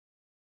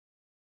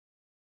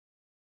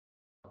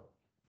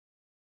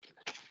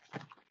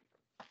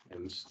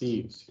and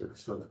Steve's here.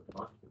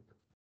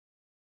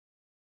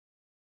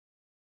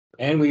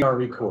 And we are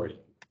recording.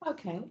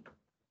 Okay.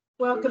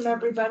 Welcome,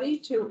 everybody,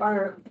 to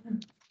our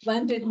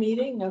blended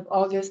meeting of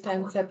August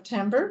and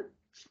September.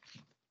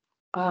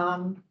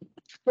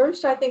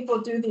 First, I think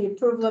we'll do the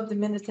approval of the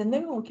minutes, and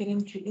then we'll get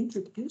into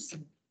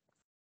introducing.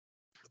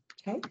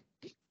 Okay.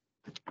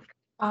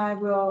 I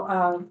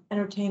will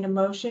entertain a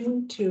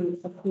motion to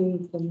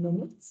approve the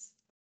minutes.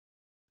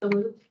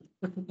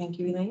 Thank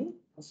you, Elaine.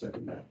 I'll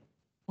second that.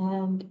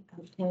 And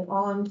okay,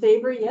 all in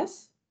favor,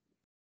 yes?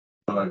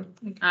 Aye.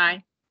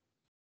 Aye.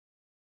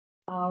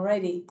 All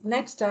righty.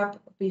 Next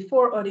up,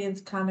 before audience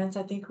comments,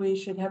 I think we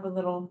should have a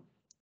little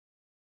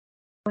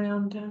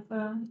round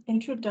of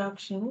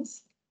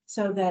introductions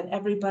so that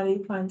everybody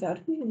finds out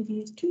who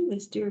these two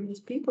mysterious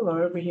people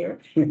are over here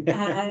and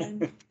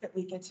that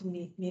we get to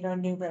meet our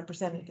new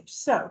representatives.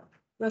 So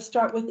we'll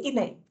start with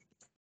Elaine.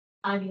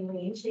 I'm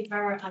Elaine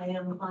Schaefer. I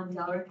am on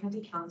Delaware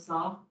County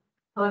Council.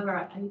 However,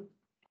 I've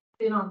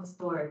been on this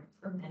board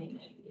for many,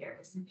 many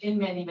years in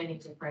many, many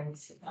different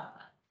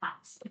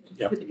hats.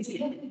 Yep.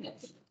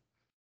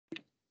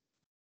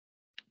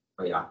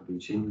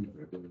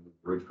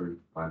 Worked for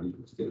 5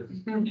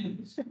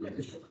 years.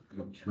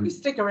 We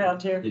stick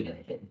around here.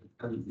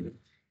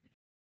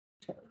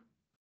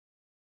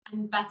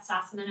 I'm Beth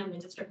Sassman. I'm a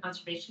district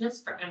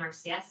conservationist for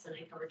MRCS, and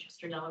I cover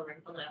Chester, Delaware,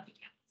 and Philadelphia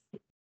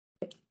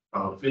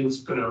counties.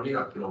 Vince Pinoni,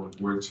 I've been on the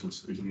board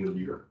since the beginning of the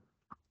year.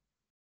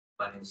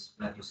 My name is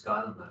Matthew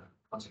Scott. I'm a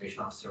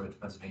conservation officer with the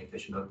Pennsylvania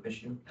Fish and Boat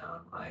Commission.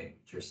 My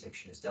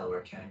jurisdiction is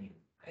Delaware County.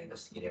 I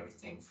investigate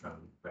everything from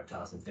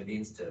reptiles,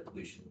 amphibians to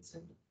pollutions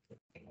and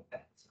things like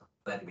that. So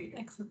glad to be here.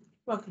 Excellent.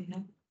 Welcome.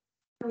 Can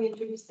we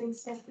introduce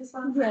things to this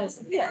one?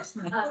 Yes, yes.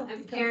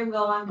 I'm Karen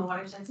Bill. I'm a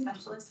watershed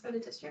specialist for the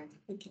district.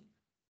 Okay.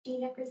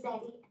 Gina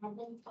Grissetti,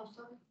 admin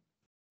specialist.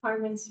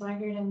 Carmen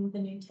Swaggart, I'm the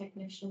new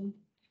technician.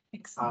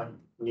 Excellent.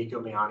 Nico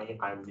Miani,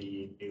 I'm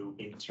the new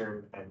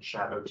intern and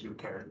shadow to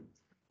Karen.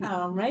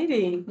 All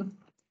righty.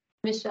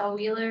 Michelle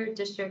Wheeler,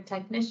 district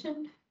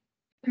technician.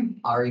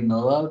 Ari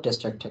Millo,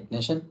 District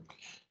Technician.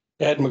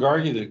 Ed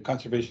McGargy, the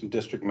Conservation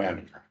District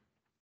Manager.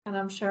 And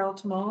I'm Cheryl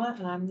Tamola,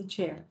 and I'm the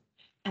chair.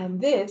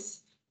 And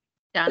this,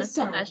 Donna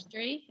Sarah.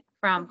 Silvestri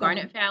from Okay.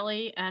 Garnet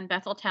Valley and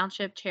Bethel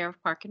Township Chair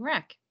of Park and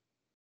Rec.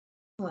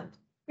 excellent.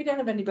 We don't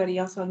have anybody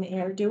else on the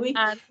air, do we?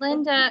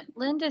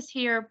 Linda's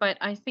here, but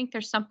I think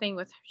there's something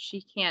with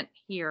she can't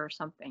hear or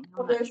something. I'm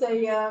Well, not there's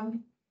sure.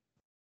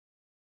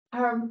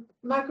 her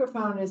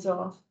microphone is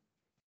off.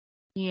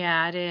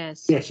 Yeah, it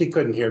is. Yeah, she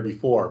couldn't hear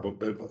before,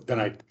 but then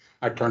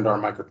I turned our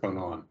microphone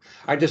on.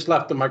 I just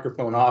left the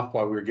microphone off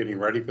while we were getting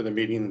ready for the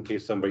meeting in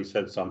case somebody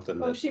said something.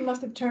 Well, that- she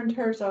must have turned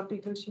hers off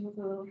because she was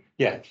a little,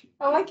 Yeah,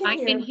 oh, I can I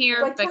hear. can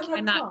hear, but turn her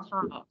cannot off.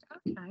 talk.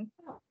 Okay.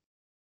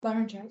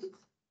 Laryngitis.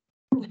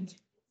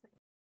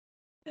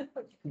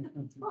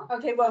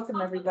 Okay, welcome,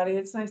 everybody.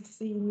 It's nice to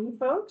see you new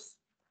folks.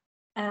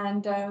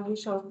 And we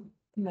shall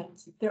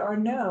commence. There are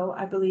no,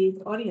 I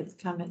believe, audience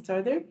comments,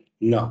 are there?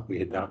 no, we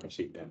had not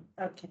received them.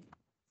 Okay.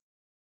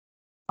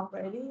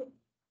 Alrighty,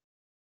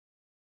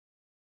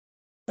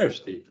 There's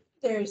Steve.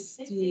 there's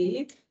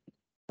Steve.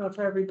 So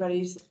for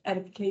everybody's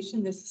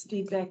edification, this is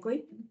Steve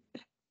Beckley.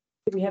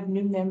 We have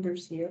new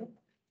members here.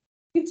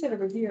 You can sit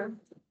over here.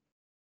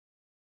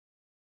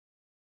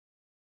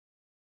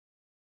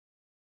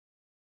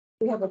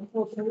 We have a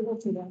full table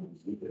today.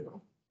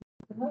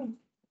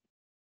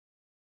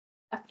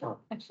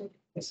 Actually,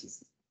 this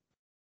is.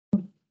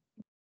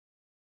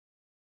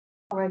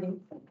 Alrighty.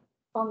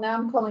 Well, now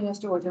I'm calling us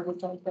to order,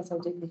 which I guess I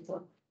did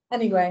before.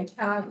 Anyway,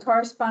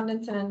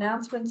 correspondence and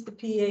announcements, the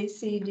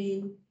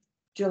PACD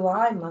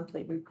July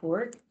monthly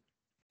report.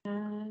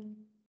 And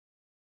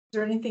is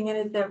there anything in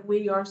it that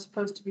we are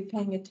supposed to be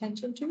paying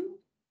attention to?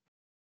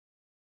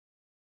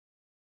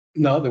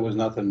 No, there was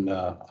nothing,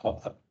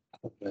 of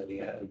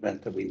the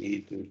event that we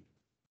need to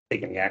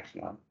take any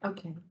action on.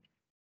 Okay.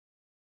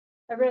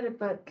 I read it,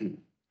 but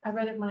I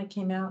read it when it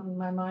came out and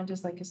my mind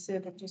is like a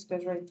sieve, it just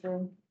goes right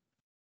through.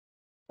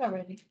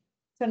 Alrighty,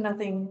 so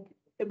nothing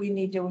that we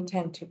need to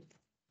attend to.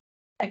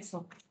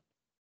 Excellent.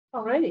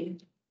 Alrighty.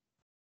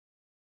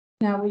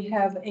 Now we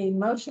have a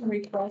motion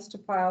request to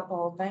file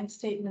all bank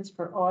statements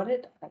for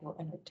audit. I will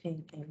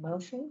entertain a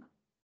motion.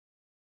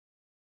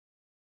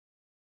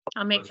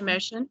 I'll make the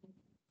motion.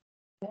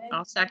 Okay,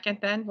 I'll second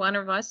then. One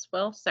of us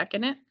will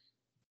second it.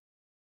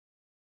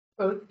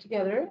 both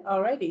together.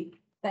 Alrighty,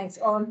 thanks.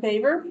 All in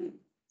favor?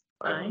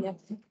 Aye. Yes.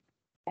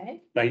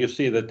 Okay, Now you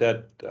see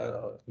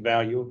that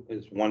value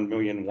is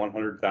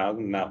 1,100,000.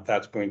 Now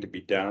that's going to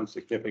be down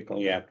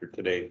significantly after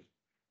today's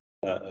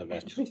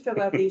event. we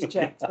fill out these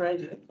checks,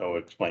 right? So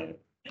explain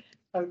it.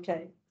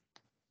 Okay.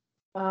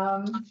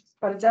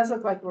 But it does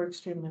look like we're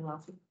extremely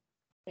wealthy.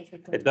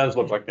 It does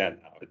look like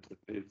that now.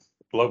 It's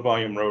low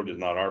volume road is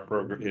not our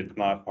program. It's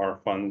not our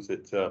funds.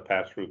 It's a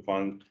pass-through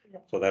fund. Yeah.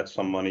 So that's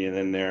some money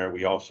in there.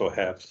 We also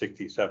have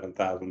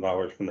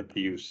 $67,000 from the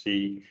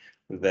PUC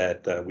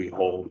that we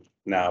hold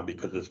now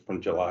because it's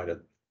from July to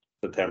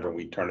September.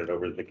 We turned it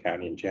over to the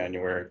county in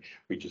January.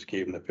 We just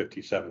gave them the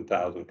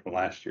 57,000 from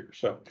last year.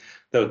 So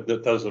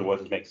those are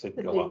what makes it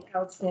The go up. big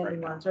outstanding right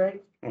now. ones,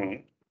 right?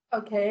 Mhm.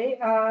 Okay,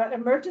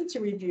 emergency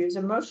reviews,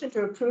 a motion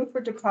to approve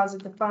or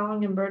deposit the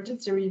following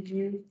emergency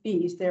review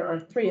fees. There are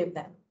three of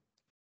them.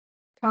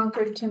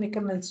 Concord,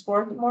 Tinicum, and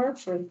Swarthmore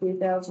for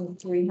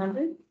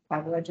 3,300. I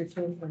will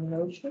entertain a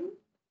motion.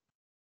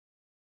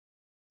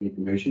 Make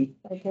the motion.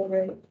 Okay,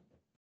 right.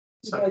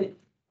 Second.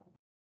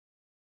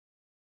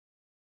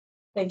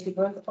 Thank you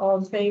both. All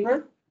in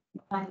favor?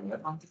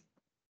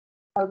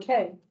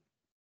 Okay.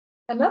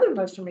 Another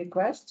motion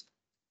request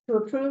to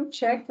approve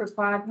check for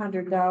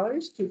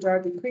 $500 to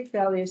Darby Creek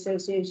Valley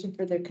Association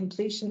for the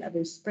completion of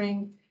a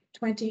spring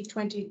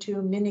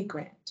 2022 mini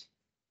grant.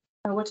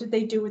 Now, what did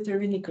they do with their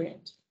mini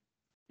grant?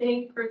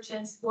 They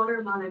purchased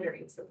water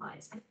monitoring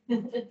supplies.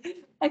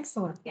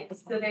 Excellent.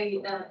 Yes, so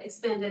they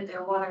expanded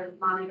their water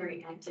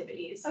monitoring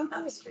activities Okay.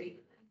 upstream.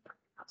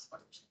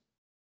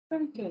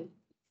 Very good.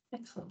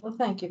 Excellent. Well,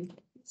 thank you.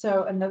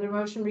 So another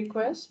motion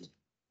request?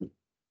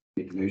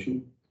 Make the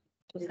motion.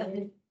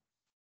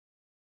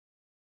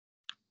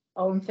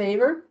 All in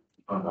favor?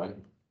 Aye.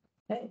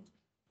 Okay.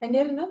 And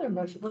yet another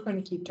motion. We're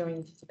going to keep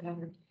doing this as a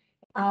pattern.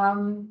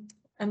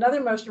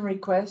 Another motion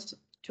request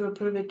to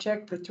approve a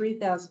check for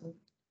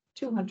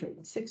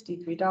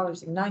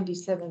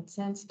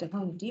 $3,263.97 to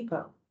Home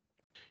Depot.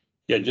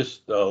 Yeah,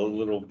 just a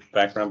little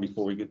background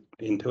before we get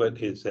into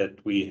it is that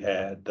we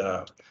had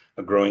a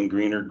Growing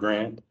Greener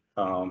grant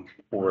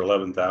for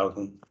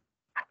 11,000,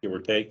 give or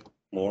take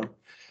more,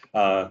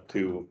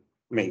 to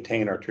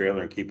maintain our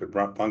trailer and keep it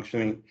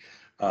functioning.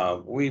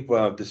 We've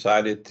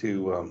decided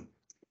to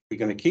we're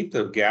going to keep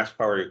the gas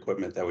powered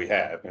equipment that we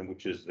have, and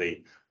which is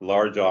the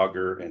large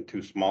auger and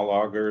two small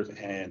augers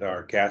and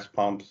our gas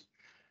pumps.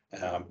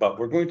 But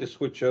we're going to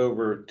switch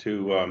over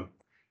to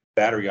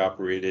battery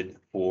operated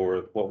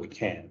for what we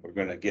can. We're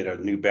going to get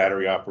a new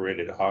battery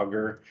operated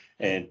auger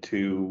and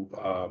two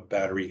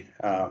battery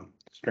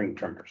string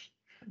trimmers,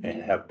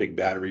 and have big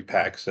battery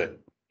packs that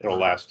it'll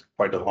last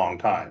quite a long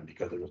time,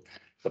 because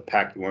it's a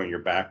pack you wear on your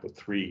back with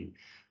three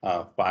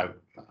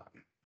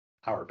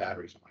 5-hour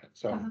batteries on it.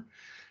 So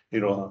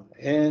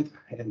and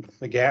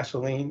the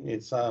gasoline,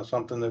 it's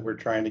something that we're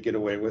trying to get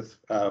away with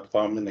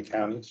from in the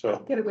county. So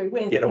Get away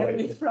with, Get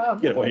away from.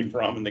 get away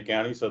from in the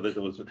county, so that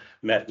it was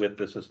met with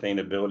the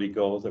sustainability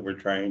goals that we're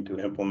trying to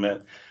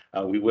implement.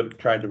 We would have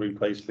tried to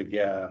replace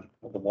the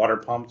water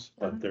pumps,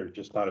 but they're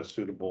just not a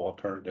suitable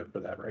alternative for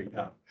that right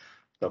now.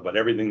 So, but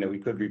everything that we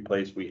could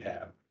replace, we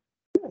have.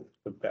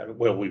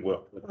 Well, we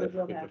will. with We the-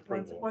 will with the have,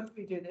 approval. once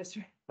we do this.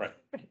 Right.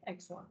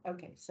 Excellent.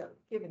 Okay, so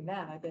given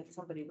that, I bet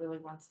somebody really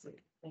wants to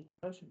make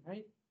a motion,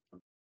 right?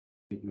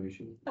 Make the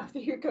motion. Oh,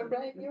 you go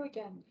right, you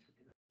again.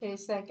 Okay,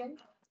 second.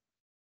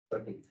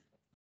 Second.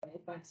 Okay,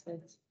 thanks,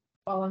 Vince.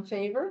 All in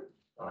favor?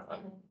 Aye.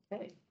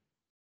 Okay.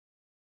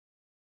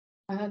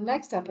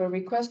 Next up, a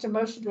request a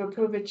motion to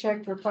approve a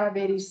check for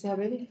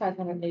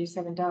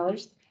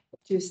 $587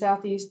 to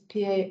Southeast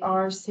PA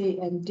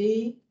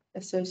RC&D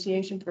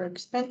Association for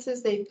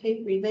expenses they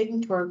paid relating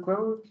to our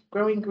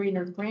Growing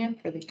Greener grant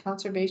for the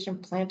conservation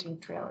planting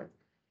trailer.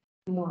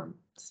 More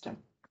stuff.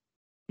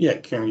 Yeah,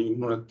 Karen, you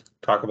want to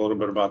talk a little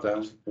bit about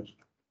that?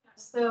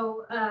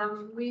 So,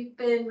 we've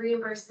been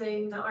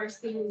reimbursing the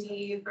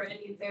RC&D for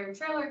any of their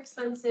trailer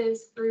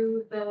expenses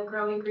through the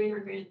Growing Greener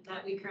grant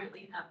that we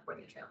currently have for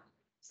the trailer.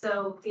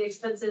 So the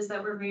expenses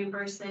that we're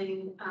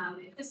reimbursing,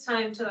 at this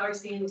time to the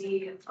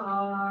RC&D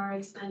are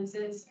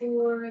expenses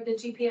for the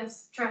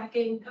GPS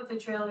tracking of the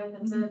trailer.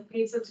 That's a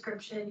paid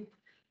subscription,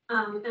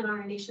 and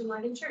our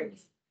nationwide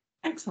insurance.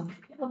 Excellent.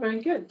 Well, very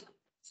good.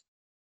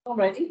 All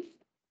righty.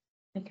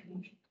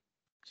 Okay.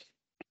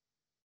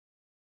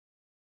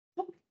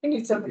 We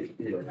need somebody.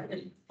 Make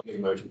a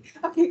motion.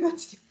 Okay,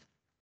 good.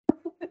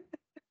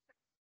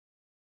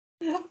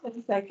 A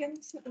second,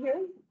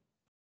 here.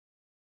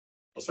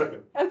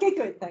 Second. Okay,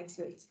 good, thanks,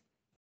 Liz.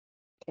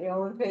 Okay,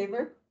 all in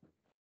favor?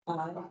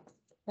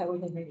 That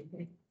would have made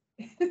me.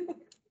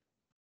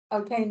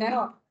 Okay,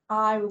 now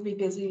I will be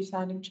busy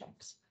signing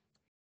checks.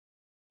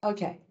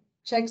 Okay,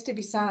 checks to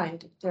be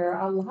signed. There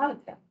are a lot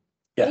of them.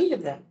 Yes. 8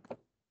 of them.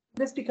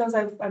 This because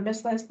I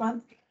missed last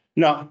month?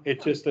 No,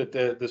 it's just that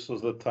this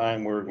was the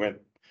time where we went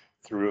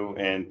through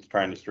and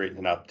trying to straighten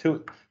it out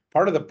too.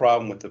 Part of the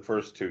problem with the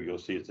first two, you'll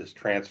see, is this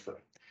transfer.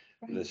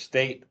 The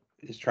state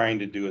is trying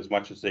to do as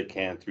much as they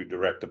can through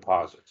direct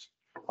deposits.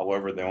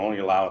 However, they only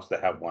allow us to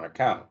have one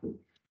account.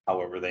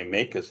 However, they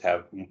make us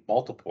have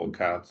multiple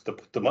accounts to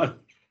put the money.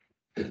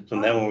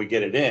 So then when we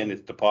get it in,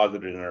 it's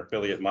deposited in our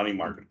affiliate money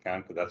market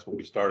account, because that's what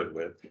we started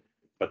with.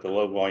 But the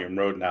low volume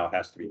road now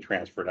has to be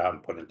transferred out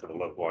and put into the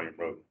low volume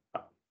road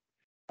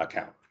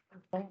account.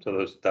 Okay.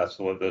 So that's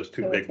what those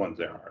two big ones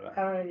there are.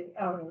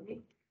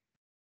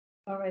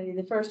 Alrighty,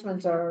 the first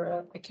ones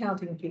are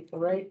accounting people,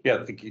 right?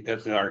 Yeah,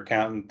 that's our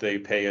accountant. They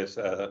pay us,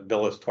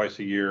 bill us twice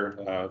a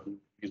year,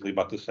 usually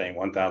about the same,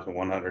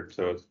 1,100.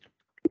 So it's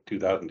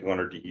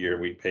 2,200 a year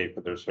we pay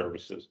for their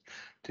services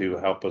to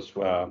help us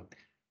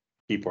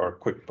keep our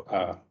quick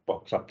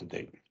books up to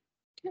date.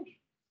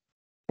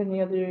 And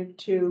the other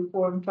two,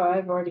 4 and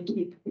 5, are to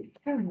keep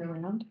Karen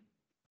around.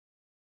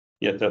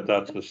 Yeah,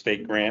 that's the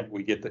state grant.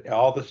 We get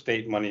all the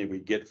state money we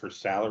get for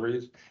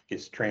salaries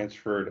gets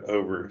transferred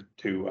over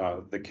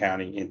to the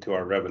county into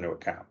our revenue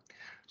account.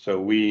 So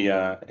we,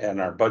 in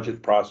our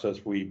budget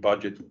process, we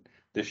budget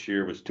this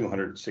year was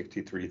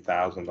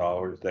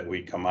 $263,000 that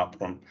we come up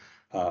from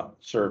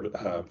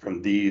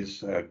from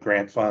these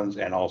grant funds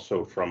and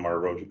also from our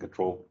erosion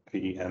control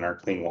fee and our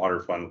clean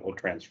water fund. We'll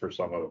transfer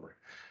some over.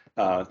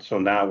 So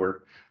now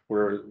we're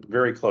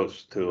very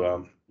close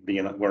to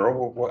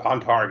we're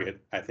on target.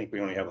 I think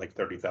we only have like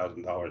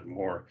 $30,000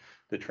 more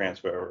to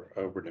transfer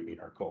over to meet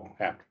our goal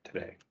after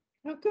today.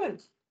 Oh,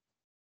 good.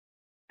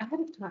 Ahead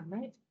of time,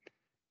 right?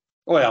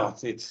 Well,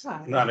 it's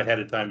Right. not ahead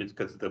of time, it's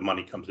because the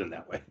money comes in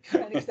that way.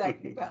 Right,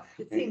 exactly. Well,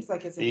 it seems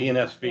like it's. The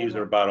ENS fees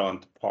are about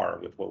on par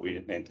with what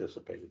we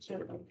anticipated, so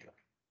we're doing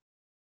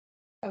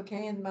good.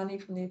 Okay, and money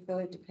from the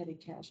affiliate to petty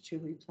cash to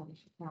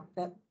replenish account,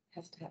 that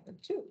has to happen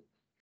too.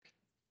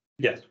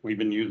 Yes, we've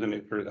been using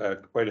it for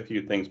quite a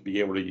few things, be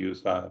able to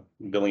use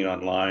billing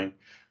online.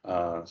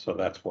 So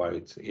that's why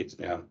it's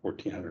now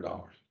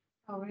 $1,400.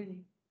 Already.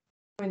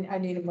 When I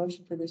need a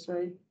motion for this,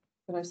 right?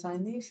 Did I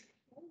sign these?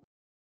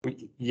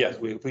 Yes,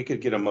 if we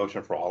could get a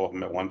motion for all of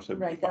them at once. it'd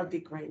be Right, that fine. would be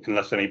great.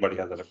 Unless anybody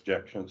has any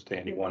objections to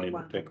any one in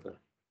Anyone. particular.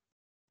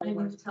 I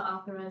move to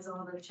authorize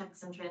all the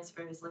checks and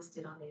transfers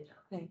listed on the agenda.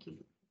 Thank you.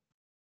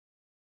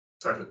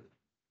 Second.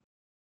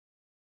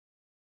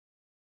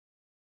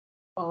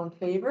 All in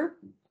favor?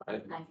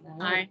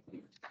 Aye.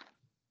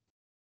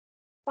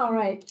 All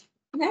right,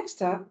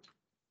 next up.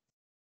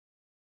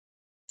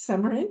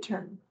 Summer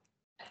intern.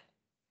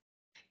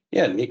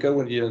 Yeah, Nico,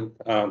 would you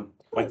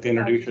like to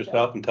introduce Sure.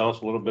 yourself and tell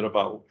us a little bit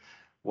about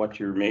what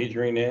you're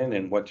majoring in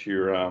and what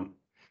your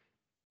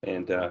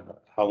and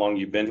how long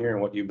you've been here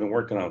and what you've been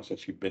working on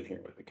since you've been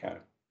here with the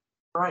county?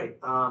 Right,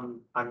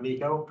 I'm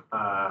Nico.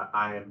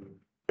 I am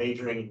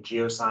majoring in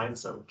geoscience,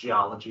 so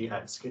geology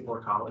at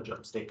Skidmore College,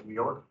 upstate New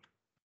York.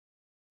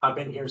 I've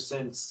been here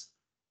since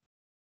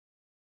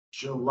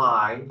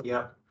July,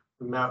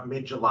 about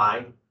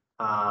mid-July.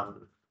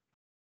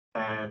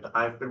 And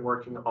I've been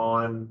working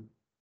on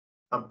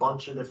a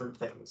bunch of different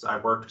things. I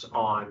worked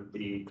on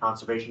the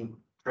conservation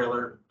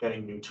trailer,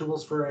 getting new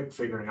tools for it,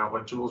 figuring out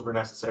what tools were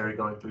necessary,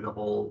 going through the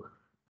whole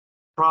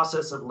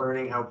process of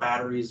learning how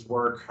batteries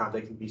work, how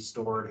they can be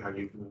stored, how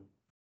you can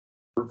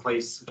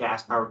replace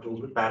gas powered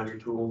tools with battery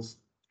tools.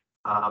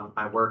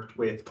 I worked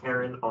with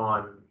Karen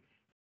on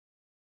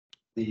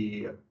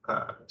the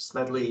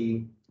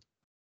Smedley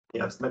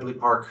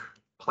Park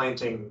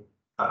planting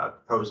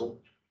proposal,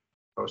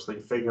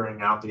 mostly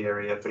figuring out the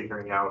area,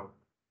 figuring out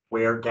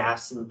where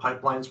gas and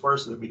pipelines were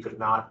so that we could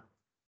not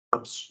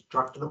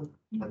obstruct them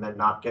and then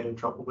not get in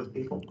trouble with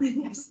people.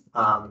 Yes.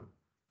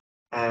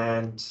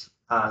 And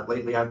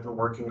lately I've been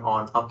working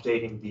on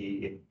updating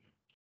the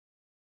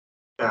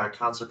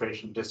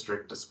Conservation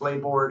District display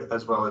board,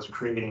 as well as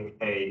creating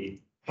a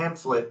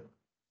pamphlet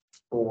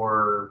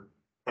for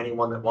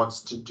anyone that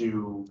wants to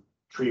do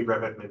tree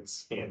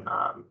revetments in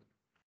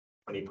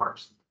many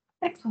parks.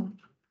 Excellent.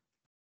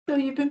 So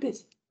you've been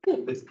busy.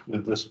 Good. The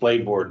display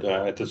board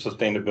at the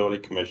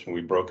Sustainability Commission,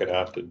 we broke it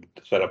out to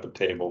set up a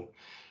table.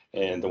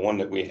 And the one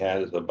that we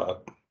had is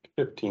about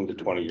 15 to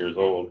 20 years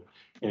old,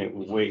 and it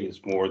weighs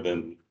more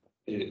than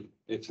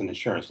it's an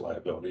insurance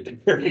liability to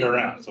carry it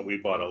around. So we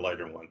bought a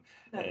lighter one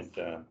and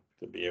to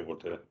be able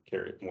to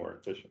carry it more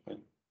efficiently.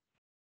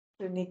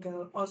 So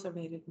Nico also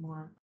made it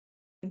more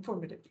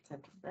informative,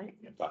 etc., right?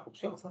 I hope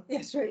so. Excellent.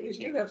 Yes, right, you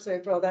do have to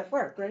say for all that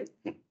work, right?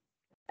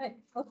 Right,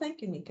 well,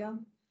 thank you, Nico,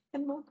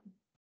 and welcome.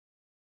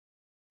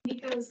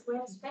 Nico's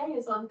last day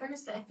is on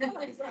Thursday. Yeah,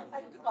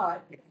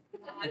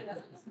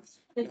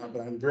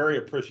 but I'm very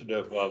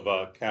appreciative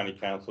of County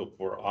Council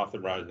for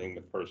authorizing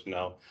the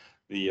personnel,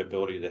 the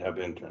ability to have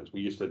interns.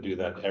 We used to do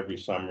that every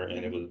summer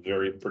and it was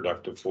very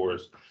productive for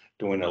us,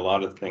 doing a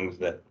lot of things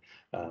that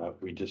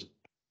we just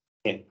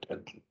can't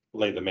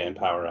lay the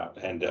manpower out.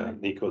 And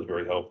Nico is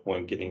very helpful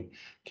in getting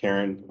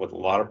Karen with a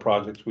lot of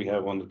projects we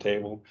have on the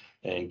table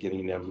and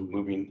getting them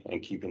moving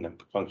and keeping them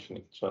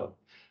functioning. So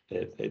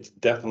it's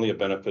definitely a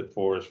benefit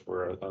for us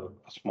for a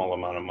small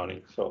amount of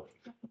money. So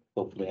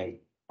hopefully I can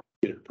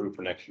get it approved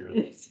for next year.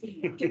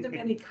 Give them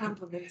any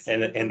compliments.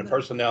 And the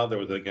personnel, there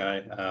was a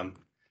guy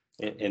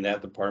in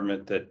that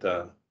department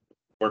that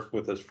worked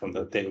with us from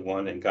the day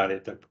one and got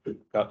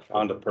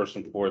found a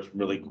person for us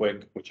really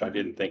quick, which I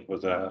didn't think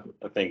was a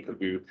thing,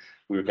 because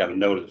we got a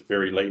notice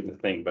very late in the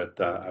thing, but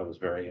I was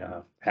very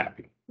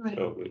happy. Right.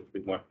 So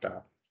we worked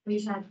out.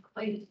 We've had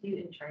quite a few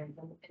interns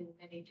in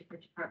many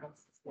different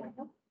departments.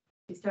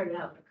 We started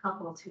out with a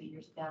couple 2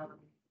 years ago.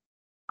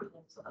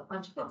 There's a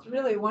bunch of It's them.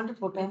 really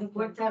wonderful And benefit. it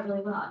worked out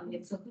really well. I mean,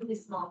 it's a really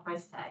small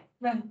price tag.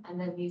 Right, And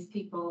then these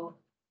people,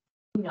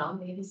 you know,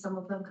 maybe some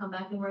of them come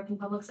back and work in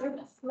public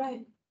service.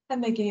 right.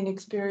 And they gain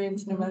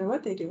experience no matter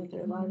what they do with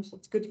their lives.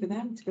 It's good for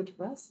them, it's good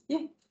for us.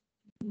 Yeah.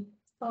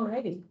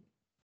 Alrighty.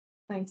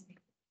 Thanks.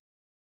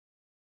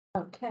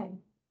 Okay.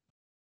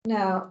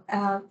 Now,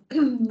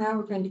 now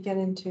we're going to get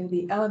into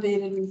the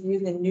elevated review,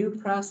 the new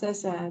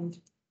process and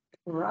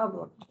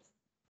Problem.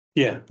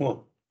 Yeah,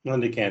 well,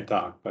 Linda can't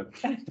talk, but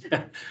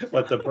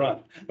but the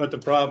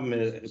problem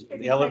is,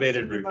 the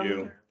elevated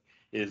review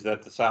is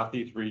that the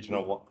Southeast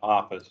Regional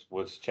Office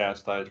was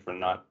chastised for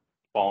not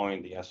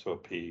following the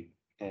SOP.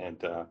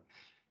 And a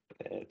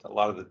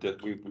lot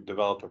of we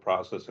developed a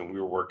process and we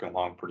were working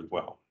along pretty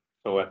well.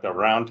 So at the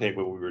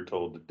roundtable, we were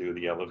told to do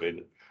the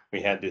elevated,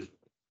 we had to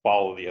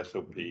follow the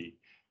SOP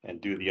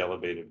and do the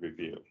elevated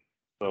review.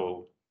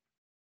 So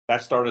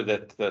that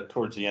started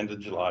towards the end of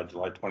July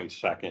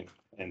 22nd,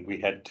 and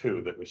we had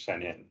 2 that were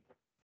sent in.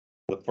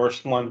 The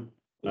first one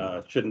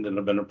shouldn't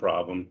have been a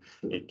problem.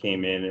 It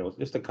came in, it was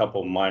just a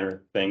couple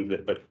minor things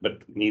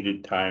but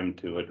needed time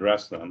to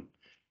address them.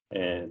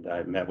 And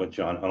I met with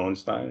John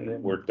Hohenstein and it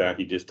worked out.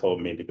 He just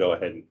told me to go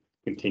ahead and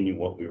continue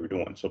what we were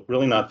doing. So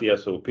really not the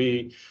SOP,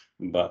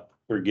 but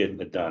we're getting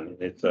it done.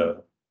 It's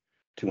a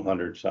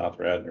 200 South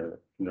Radnor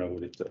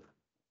Road.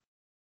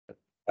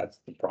 That's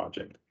the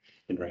project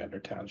in Radnor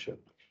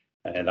Township.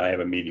 And I have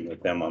a meeting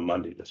with them on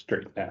Monday to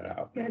straighten that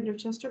out. Radnor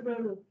Chester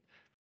Road.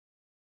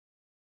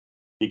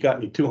 You got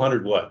me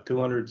 200 what?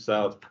 200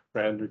 South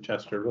Radnor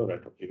Chester Road, I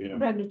believe, yeah.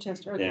 Radnor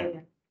Chester, okay.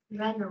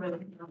 Radnor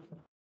Road.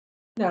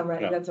 No,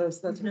 right, Yeah.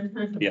 that's.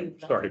 Yeah,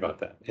 sorry about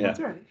that. Yeah. That's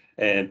right.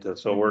 And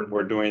so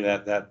we're doing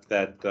that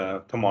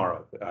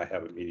tomorrow. I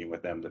have a meeting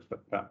with them to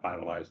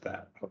finalize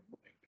that.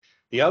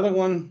 The other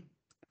one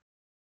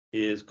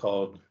is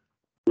called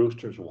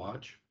Brewster's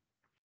Watch.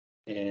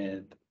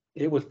 And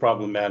it was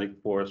problematic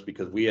for us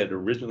because we had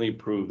originally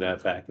approved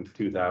that back in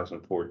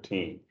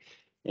 2014.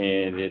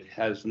 And it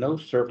has no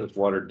surface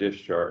water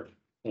discharge.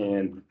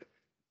 And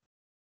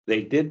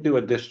they did do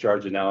a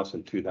discharge analysis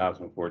in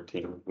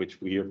 2014, which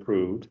we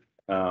approved.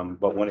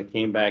 But when it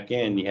came back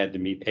in, you had to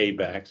meet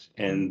ABACs,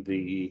 and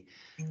the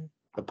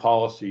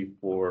policy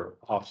for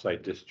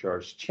offsite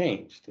discharge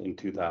changed in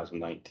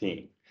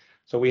 2019.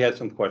 So we had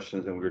some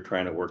questions and we were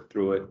trying to work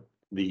through it.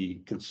 The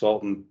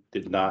consultant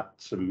did not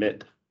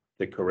submit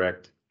the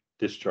correct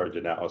discharge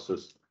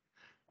analysis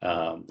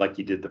like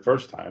he did the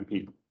first time.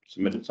 He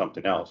submitted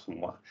something else,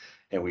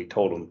 and we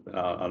told him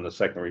on the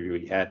second review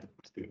he had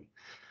to do.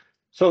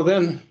 So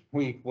then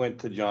we went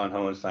to John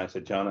Hohenstein. I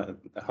said, John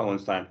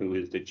Hohenstein, who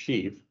is the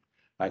chief,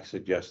 I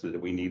suggested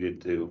that we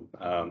needed to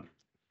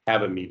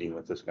have a meeting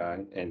with this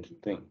guy and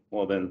think,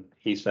 well, then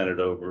he sent it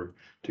over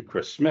to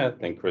Chris Smith,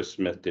 and Chris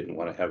Smith didn't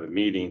want to have a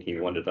meeting. He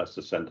wanted us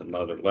to send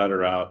another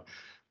letter out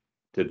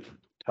to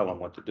tell him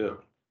what to do.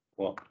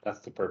 Well, that's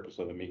the purpose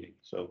of the meeting.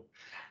 So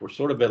we're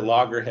sort of at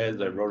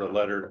loggerheads. I wrote a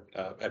letter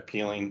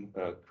appealing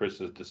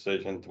Chris's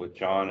decision with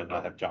John,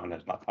 and John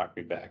has not talked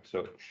me back.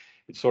 So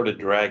it's sort of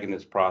dragging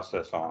this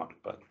process on,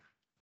 but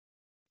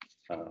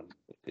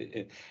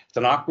it's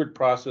an awkward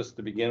process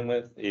to begin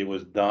with. It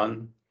was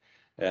done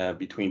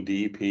between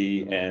DEP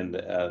and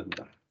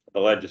the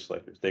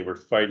legislators. They were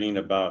fighting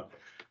about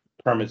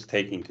permits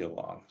taking too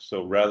long.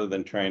 So rather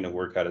than trying to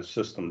work out a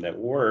system that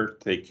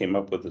worked, they came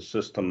up with a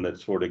system that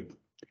sort of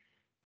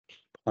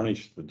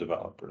punished the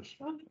developers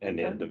and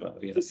the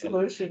developers. The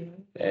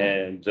solution.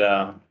 And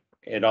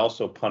it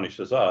also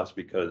punishes us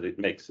because it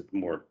makes it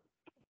more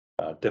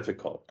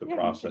difficult to Yeah.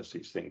 process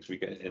these things. We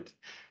get it,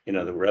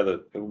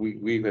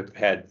 we have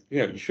had,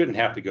 you shouldn't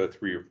have to go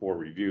 3 or 4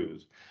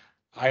 reviews.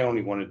 I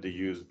only wanted to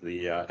use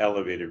the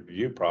elevated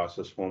review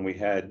process when we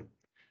had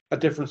a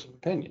difference of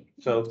opinion.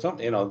 So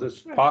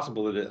there's Right.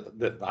 possible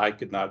that I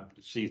could not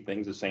see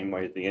things the same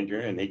way as the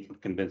engineer, and he can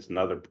convince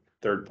another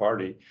third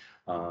party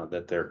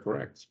that they're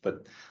correct.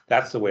 But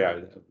that's the way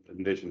I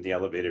envisioned the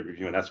elevated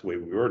review, and that's the way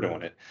we were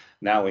doing it.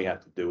 Now we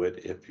have to do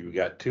it if you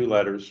got 2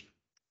 letters.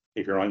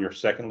 If you're on your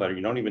second letter,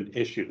 you don't even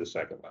issue the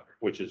second letter,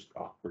 which is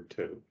awkward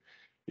too,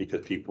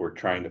 because people were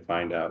trying to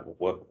find out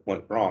what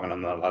went wrong, and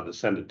I'm not allowed to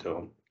send it to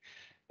them.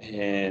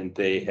 And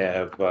they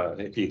have,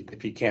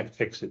 if you can't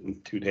fix it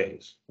in 2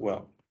 days,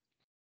 well,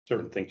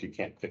 certain things you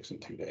can't fix in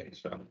 2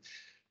 days.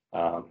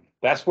 So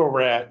that's where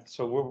we're at.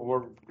 So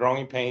we're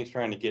growing pains,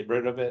 trying to get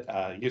rid of it,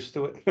 used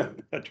to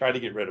it. I try to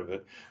get rid of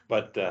it,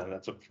 but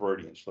that's a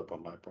Freudian slip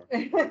on my part.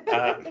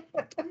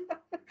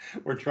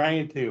 We're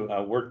trying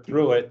to work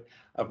through it.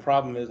 A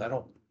problem is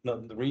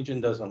the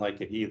region doesn't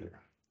like it either.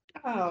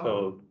 Oh,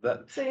 So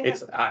that so you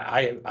it's,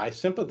 I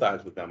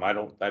sympathize with them. I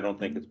don't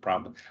think it's a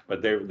problem,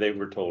 but they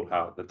were told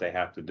that they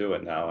have to do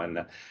it now,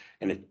 and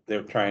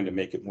they're trying to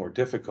make it more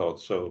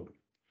difficult. So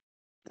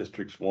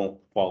districts won't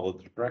follow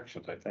the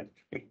directions, I think,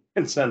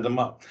 and send them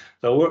up.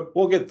 So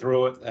we'll get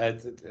through it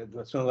as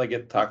soon as I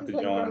get to talk to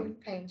John.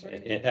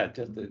 Yeah,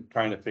 just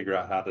trying to figure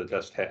out how to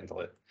best handle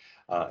it.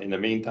 In the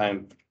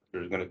meantime,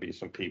 there's going to be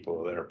some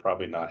people that are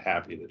probably not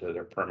happy that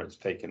their permits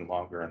taking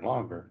longer and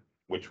longer,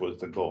 which was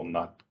the goal,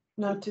 not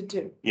to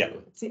do. Yeah.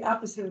 It's the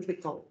opposite of the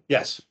goal.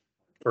 Yes,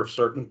 for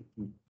certain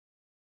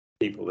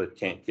people that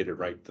can't get it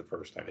right the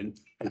first time,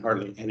 and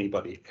hardly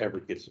anybody ever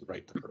gets it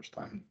right the first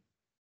time.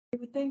 You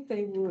would think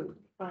they would.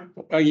 But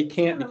Oh, you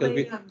can't, because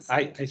Really, I'm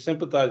I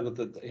sympathize with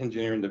the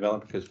engineering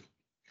development because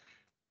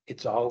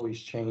it's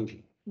always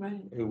changing.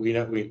 right. We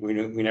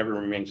never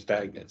remain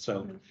stagnant.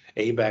 So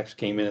ABACs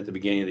came in at the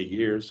beginning of the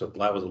year, so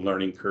that was a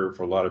learning curve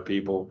for a lot of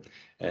people.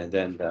 And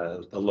then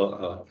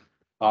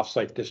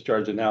offsite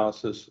discharge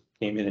analysis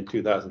came in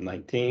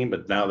 2019,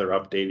 but now they're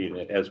updating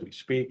it as we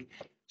speak.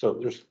 So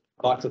there's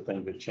lots of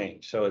things that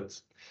change. So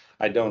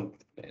I don't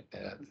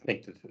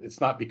think that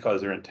it's not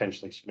because they're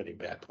intentionally submitting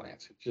bad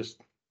plans. It's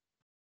just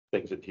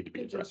things that need to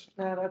be It addressed. just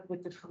brought up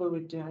with the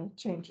fluid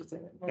changes in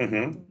it.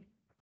 Mhm.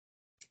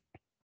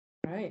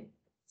 Right,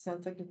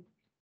 sounds like a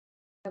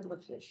kettle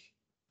of fish.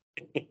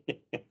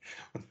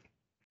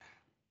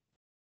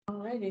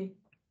 Alrighty,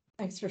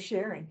 thanks for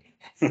sharing.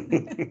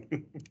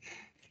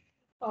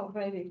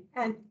 Alrighty,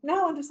 and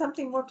now onto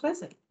something more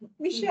pleasant.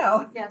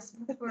 Michelle. Yes,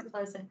 more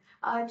pleasant.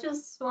 I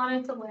just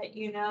wanted to let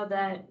you know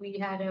that we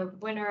had a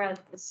winner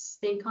at the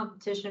state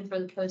competition for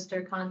the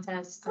poster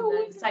contest in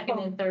Oh, the second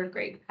wonderful. and third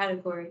grade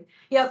category.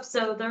 Yep,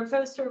 so their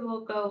poster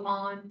will go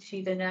on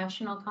to the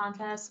national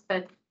contest,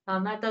 but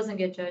that doesn't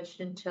get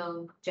judged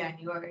until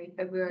January,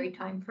 February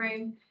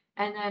timeframe.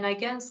 And then I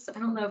guess, I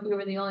don't know if we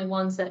were the only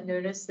ones that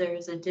noticed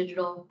there's a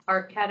digital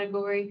art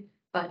category,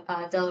 but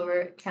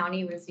Delaware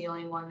County was the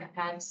only one that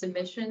had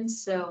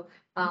submissions, so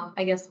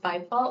I guess by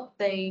default,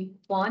 they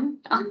won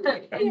in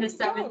the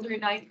 7th through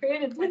 9th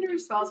grade and 10th through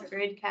 12th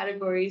grade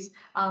categories.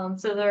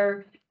 So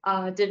their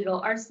digital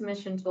art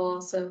submissions will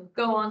also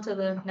go on to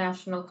the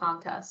national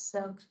contest.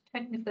 So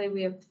technically,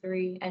 we have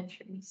 3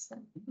 entries. So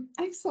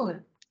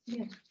Excellent.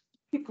 Yeah.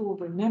 People will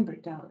remember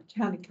Delaware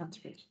County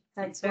Conservation.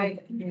 that's right.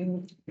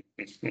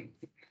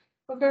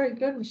 Well, very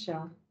good,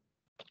 Michelle.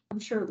 I'm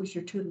sure it was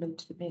your tutelage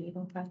to the meeting,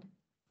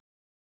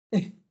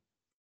 okay?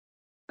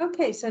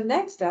 Okay, so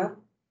next up,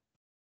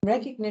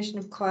 recognition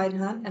of Clyde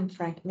Hunt and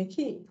Frank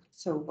McKee.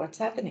 So what's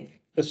happening?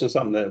 This is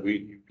something that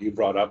you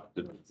brought up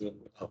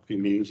a few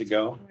meetings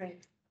ago.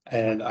 Right.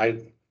 And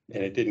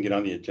it didn't get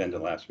on the agenda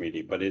last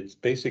meeting, but it's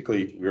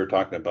basically, we were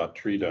talking about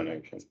tree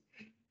donation.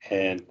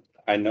 And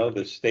I know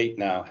the state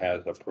now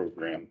has a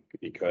program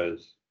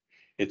because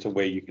it's a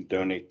way you can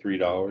donate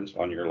 $3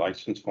 on your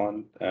license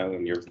fund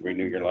when you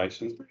renew your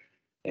license.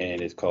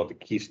 And it's called the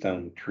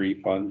Keystone Tree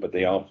Fund, but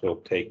they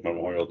also take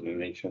memorial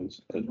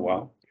donations as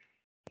well.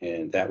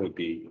 And that would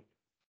be,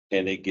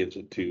 and it gives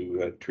it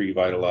to Tree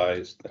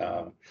Vitalized,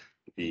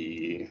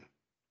 the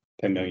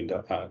 $10 million,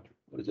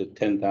 was it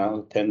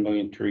 10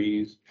 million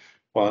trees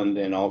fund,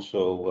 and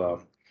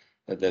also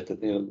that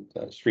the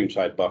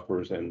streamside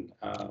buffers and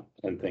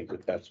things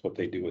that's what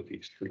they do with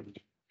these trees.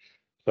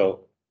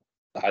 So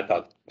I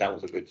thought that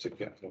was a good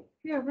suggestion.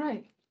 Yeah,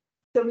 right.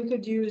 So we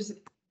could use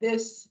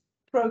this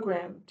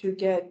program to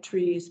get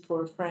trees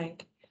for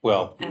Frank.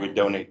 Well, we would And-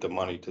 donate the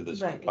money to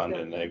this Right, fund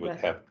and they would right.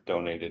 have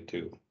donated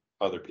to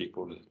other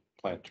people to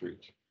plant trees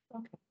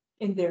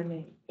In their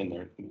name. in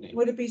their name.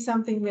 Would it be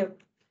something that,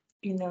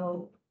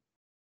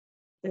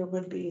 there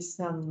would be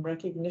some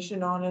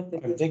recognition on it?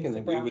 I'm thinking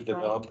that we about would Frank?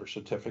 develop a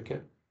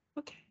certificate,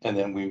 Okay. and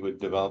then we would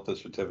develop the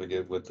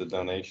certificate with the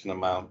donation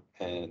amount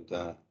and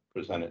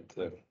present it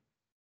to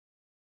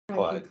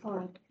Frank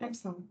Clyde. and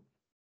excellent.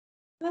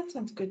 That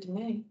sounds good to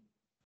me.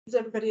 Does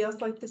everybody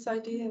else like this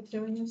idea of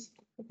doing this?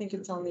 I think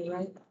it's only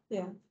right,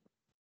 yeah.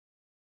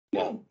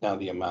 Now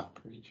the amount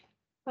for each.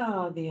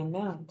 Oh, the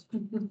amount.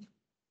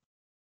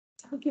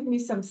 So give me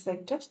some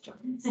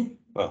suggestions.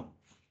 Well,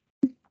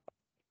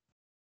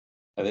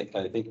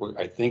 I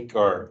think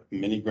our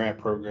mini grant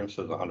program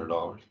says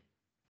 $100. I'm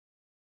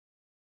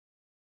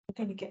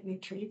gonna get me a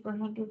tree for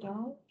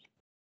 $100.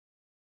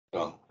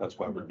 Well, that's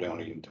why we're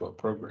donating to a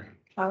program.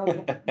 Oh,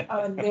 okay.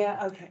 Oh,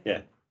 yeah, okay.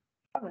 Yeah.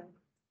 All right.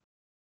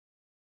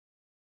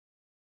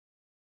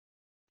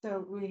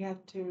 So we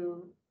have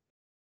to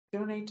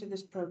donate to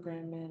this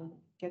program and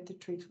get the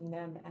tree from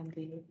them and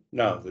the.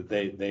 No, that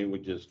they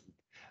would just,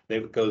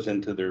 it goes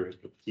into their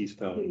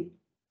Keystone tree.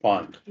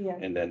 Fund, Yeah,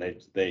 and then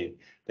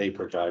they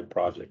provide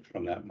projects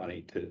from that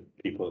money to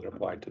people that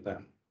apply to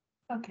them.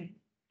 okay.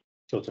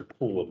 So it's a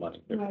pool of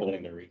money. They're Right.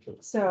 pulling their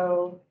resources.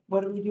 So what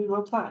do we do to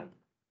apply?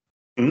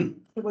 Hmm?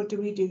 So what do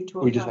we do to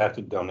apply? We just have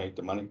to donate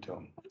the money to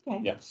them.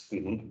 Okay. Yes.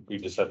 We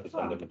just have to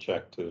send them a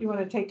check You to, want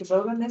to take the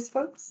vote on this,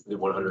 folks? The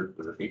 100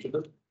 for each of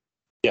them?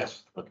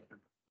 yes.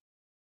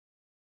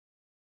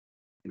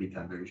 Any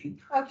that motion?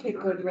 Okay,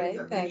 good, Ray,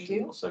 thank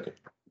you. I'll second.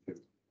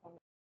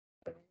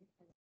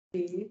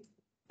 Steve.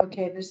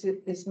 Okay,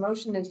 this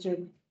motion is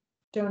to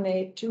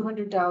donate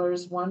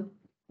 $200,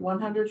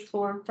 100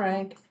 for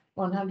Frank,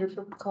 100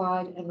 for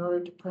Clyde, in order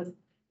to put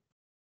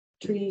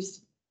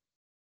trees.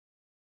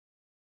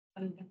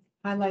 I don't know,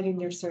 highlighting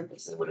their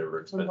service. And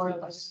whatever Memorial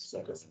expenses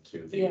items. goes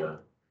into Yeah.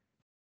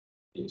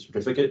 the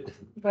certificate.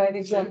 Right,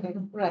 exactly,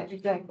 right,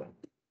 exactly.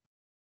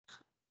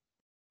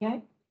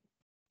 Okay,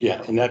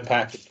 Yeah, and that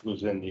package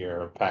was in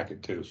your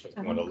packet too, so if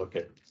you want to look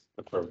at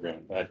the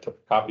program. I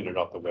copied it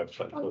off the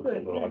website, so it's a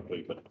little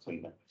ugly, but it's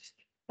in there.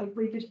 I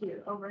read it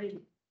here, all right.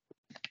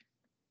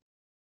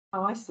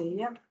 Oh, I see,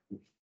 yep.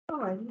 All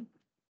right.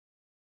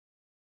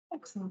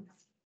 Excellent.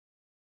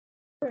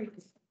 Very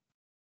good.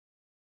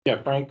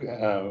 Yeah, Frank,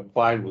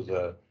 Clyde was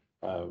a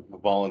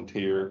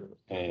volunteer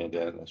and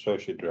an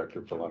associate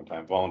director for a long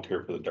time,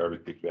 volunteer for the Darby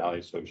Creek Valley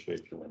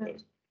Association with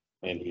us.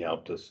 And he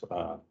helped us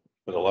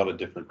with a lot of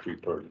different tree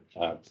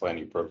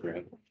planting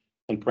programs.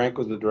 And Frank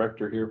was the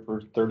director here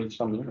for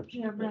 30-some years.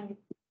 Yeah, right.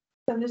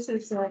 So this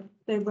is,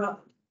 they well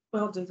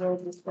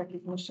deserve this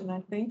recognition, I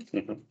think.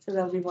 Mhm. So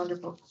that'll be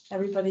wonderful.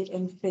 Everybody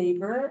in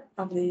favor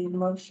of the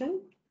motion?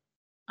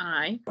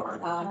 Aye.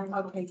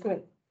 Okay,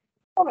 good.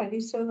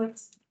 Alrighty, so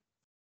let's.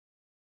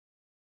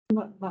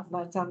 I'm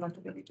not gonna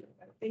be doing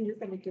that. I think you're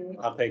gonna do it.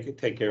 I'll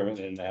take care of it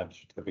and have the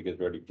certificates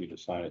ready for you to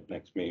sign it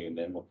next meeting, and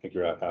then we'll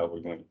figure out how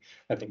we're going.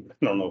 I think,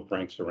 I don't know if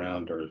Frank's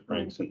around or if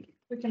Frank's in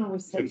We can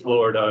always say.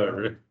 Florida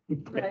or.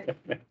 Right,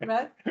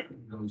 right?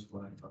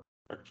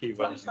 or Key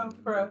West. Come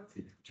for a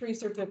tree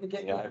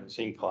certificate. Yeah, I haven't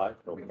seen Clyde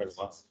for quite a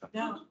while.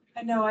 No,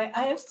 I know. I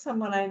asked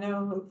someone I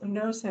know who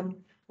knows him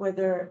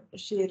whether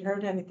she had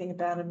heard anything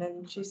about him,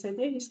 and she said,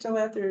 yeah, he's still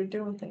out there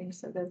doing things,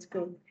 so that's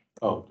good.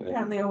 Oh, yeah.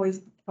 Apparently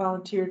always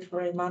volunteered for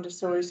a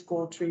Montessori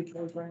school tree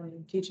program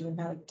and teaching them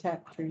how to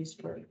tap trees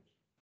for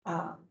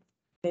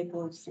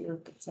maple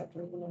syrup, et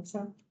cetera, you know,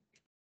 so. I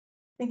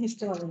think he's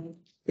still around,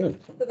 Good.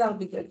 but that'll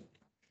be good.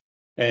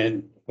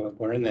 And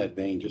we're in that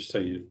vein, just so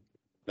you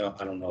know,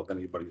 I don't know if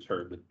anybody's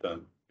heard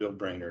that Bill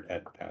Brainerd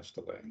had passed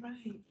away.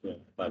 Right. Yeah,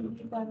 That-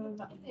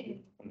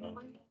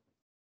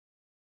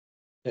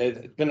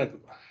 it's been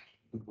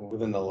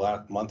within the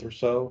last month or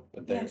so,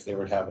 but Yes. they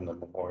were having the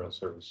memorial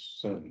service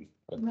soon.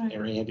 But Right.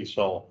 Andy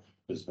Saul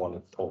is the one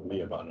that told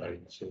me about it. I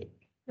didn't see it.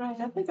 Right,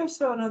 I think I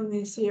saw it on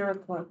the Sierra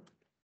Club.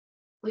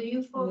 Will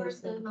you forward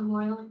the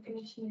memorial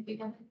information if you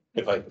get it?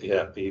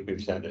 If we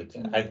send it,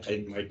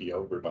 it might be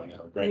over by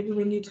now. Right? Maybe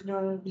we need to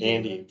know.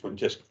 Andy would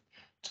just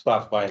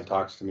stops by and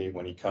talks to me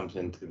when he comes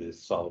into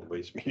this solid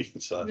waste meeting,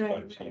 so that's why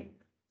I'm Right, saying.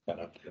 Kind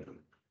of,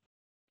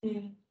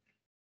 Yeah.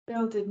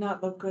 Bill did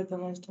not look good the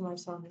last time I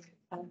saw him.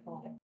 I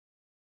thought.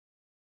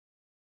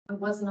 It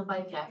wasn't a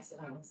bike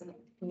accident, was it?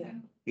 Yeah,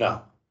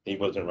 no, he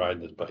wasn't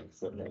riding his bike.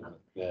 So,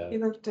 yeah. he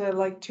looked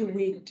like too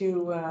weak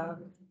to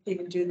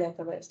even do that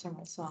the last time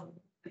I saw him.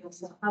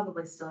 It's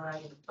probably still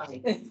riding a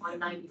bike,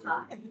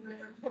 195.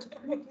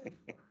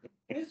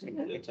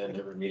 Attend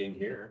every meeting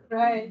here.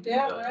 Right,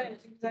 yeah, right,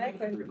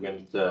 exactly,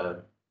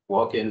 And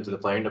walk into the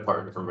planning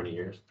department for many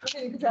years.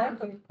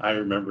 exactly. I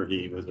remember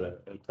he was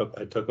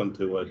I took him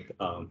to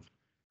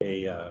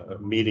a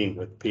meeting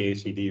with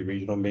PACD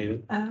regional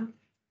meeting,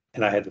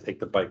 and I had to take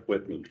the bike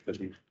with me because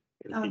he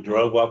Okay.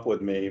 drove up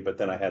with me, but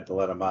then I had to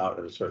let him out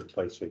at a certain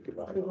place so he could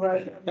ride.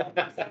 Right.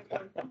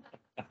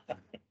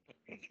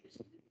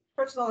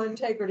 Personal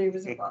integrity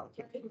was involved.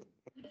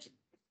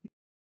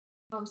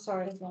 I'm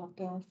sorry about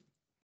that.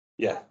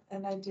 Yeah,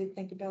 And I did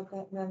think about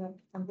that, and then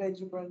I'm glad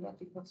you brought it up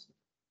because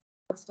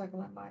it's stuck in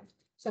my mind.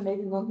 So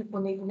maybe we'll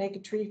need to make a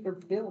tree for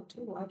Bill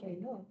too, I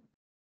don't know.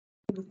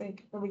 What do you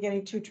think? Are we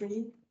getting 2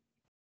 trees?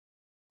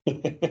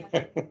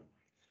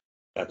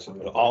 that's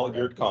all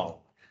your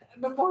call.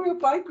 Memorial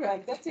bike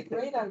rack, that's a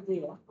great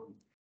idea.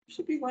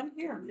 Should be one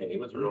here. Yeah, he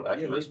was a real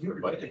activist for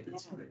biking.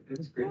 That's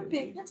a great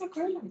idea.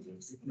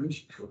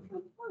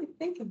 I'm really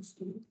thinking,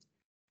 Steve.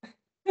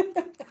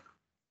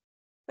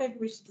 Maybe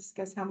we should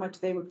discuss how much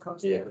they would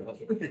cost. Yeah.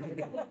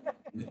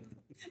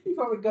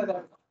 Before we go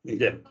there,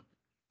 Yeah,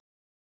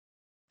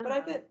 but I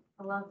bet,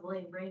 A lot of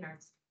Blaine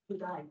Brainards who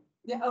died.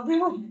 yeah, oh,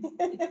 really?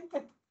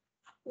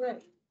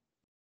 Right.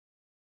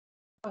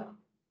 Well.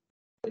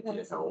 but Yeah,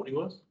 that's- how old he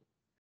was?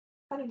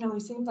 I don't know, he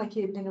seemed like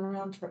he had been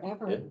around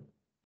forever, Yeah.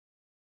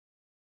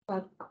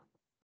 but.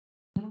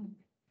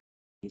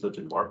 He lived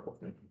in Marple.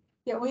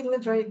 Yeah, we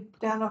lived right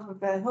down off of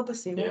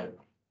Hildesy.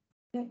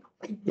 Yeah.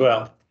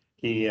 well,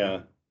 he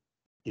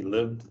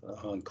lived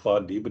on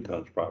Claude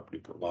Debuton's property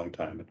for a long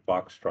time at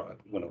Foxtrot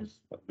when it was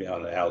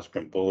beyond the Alice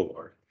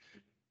Boulevard.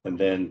 And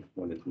then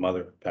when his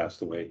mother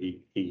passed away,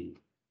 he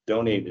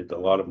donated a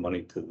lot of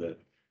money to the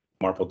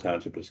Marple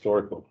Township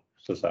Historical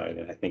Society.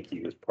 And I think he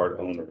was part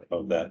owner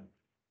of that,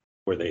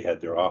 where they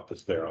had their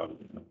office there on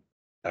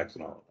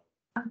Axon.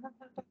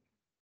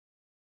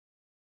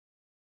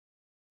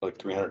 Like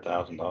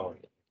 $300,000.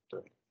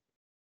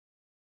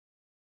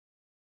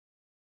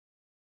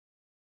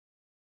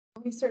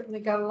 He certainly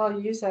got a lot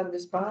of use out of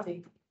his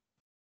body.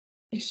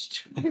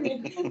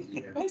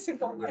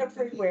 Bicycle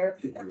everywhere,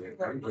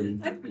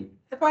 everywhere.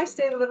 If I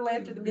stayed a little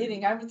after the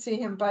meeting, I would see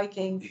him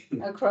biking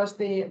across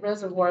the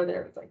reservoir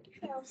there. It's like,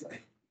 you know, it's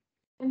like,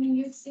 I mean,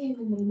 you'd see him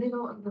in the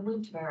middle of the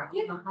winter on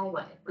Yeah. the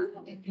highway.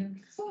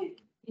 it's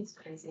like, It's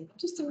crazy.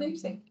 just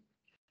amazing.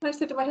 And I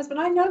said to my husband,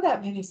 I know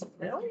that man. He said,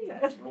 really?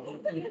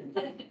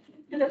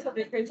 You know,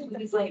 something crazy.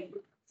 He's like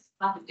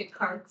plastic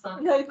carts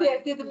on. No, yeah,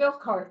 did the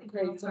milk cart,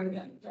 great, something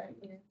like that,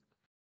 right,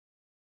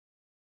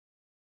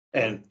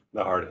 And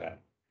the hard hat.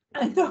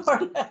 yeah. I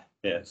know,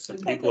 Yeah, some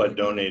people had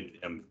donated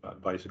him a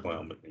bicycle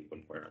helmet, he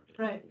wouldn't wear it.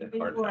 right, The maybe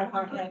hard wore a hat.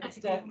 hard hat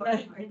instead,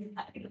 right?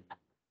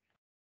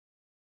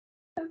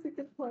 That's a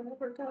good point, I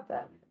forgot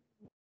that.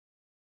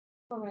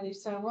 Alrighty,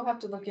 so we'll have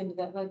to look into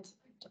that,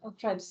 I'll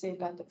try to see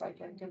about the bike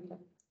rack, and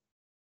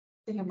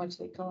see how much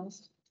they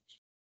cost.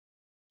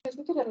 Because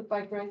we could have a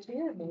bike rack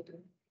here, maybe.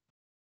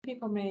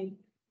 People may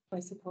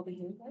bicycle to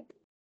here, right?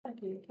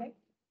 That'd be okay.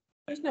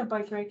 There's no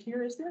bike rack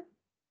here, is there?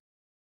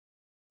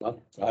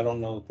 Well, I don't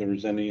know if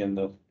there's any in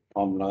the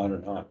promenade or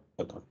not,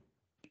 but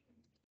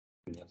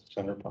in the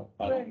center part.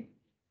 I don't- Right.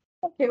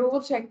 Okay, well,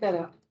 we'll check that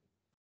out.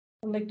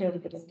 I'll make note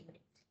of it.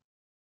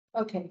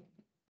 Okay.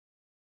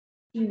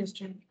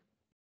 Mr.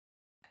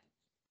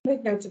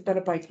 Make notes of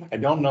better bike. I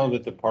don't know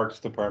that the Parks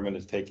Department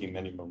is taking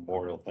many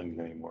memorial things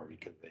anymore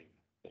because they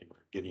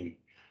were getting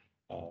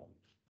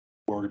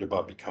worried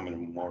about becoming a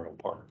memorial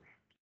park.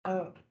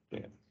 Oh,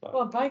 Yeah, so-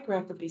 well, bike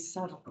rack would be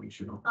subtle. I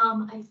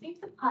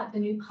think the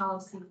new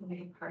policy for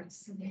the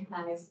parks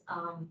has,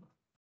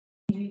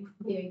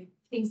 the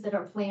things that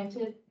are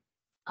planted,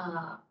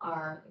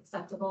 are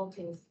acceptable,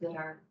 things that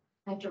are,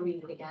 I have to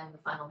read it again, the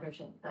final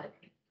version, but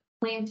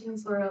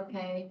plantings were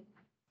okay,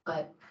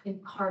 but in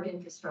hard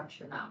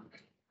infrastructure, no.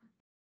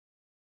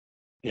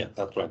 Yeah,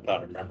 that's what I thought.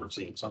 I remember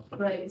seeing something.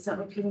 Right, is that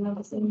what you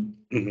remember seeing?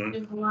 Mhm.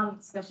 There's a lot of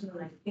discussion,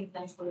 and I think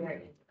that's the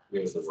area.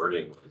 Maybe the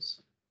wording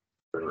was.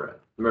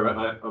 Remember,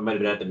 I might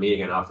have been at the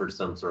meeting and offered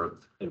some sort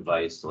of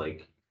advice,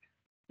 like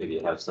maybe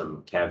have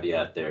some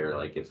caveat there,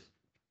 like if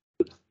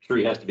the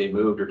tree has to be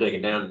moved or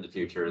taken down in the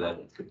future, that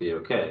it could be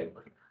okay.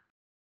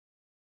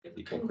 If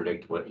you can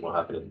predict what will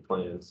happen in the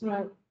plans.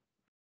 Right.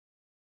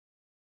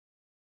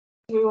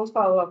 We will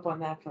follow up on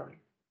that for.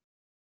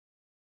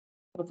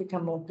 It'll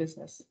become more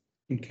business.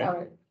 Okay. All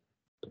right.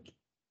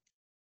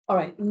 All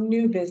right,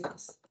 new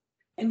business.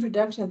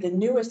 Introduction of the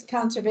newest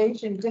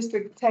conservation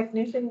district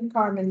technician,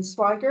 Carmen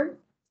Swiger.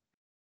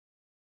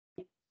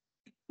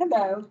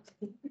 Hello.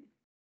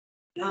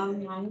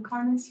 I'm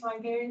Carmen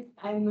Swigert.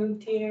 I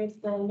moved here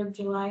at the end of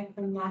July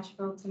from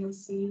Nashville,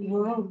 Tennessee,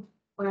 Whoa.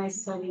 where I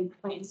studied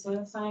plant and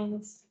soil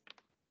science.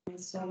 I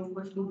started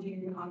working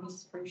here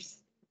August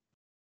 1st.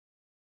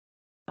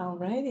 All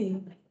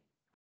righty.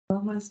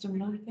 Almost a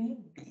month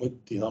in.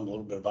 What, do you know a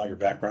little bit about your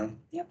background?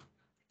 No,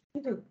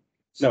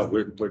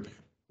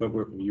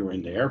 you were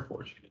in the Air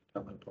Force. You didn't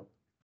tell that part.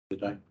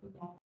 Did I?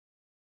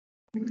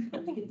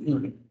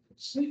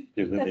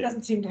 That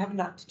doesn't seem to have a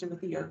lot to do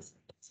with the earth.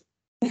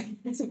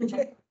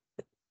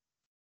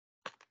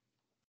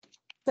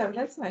 So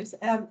that's nice.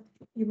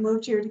 You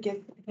moved here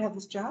to have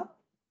this job?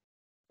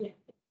 Yeah.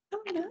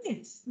 Oh,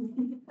 nice.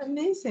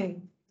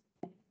 Amazing.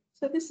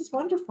 So this is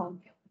wonderful.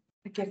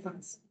 I guess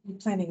you're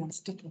planning on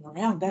sticking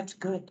around. That's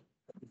good.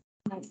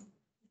 Nice.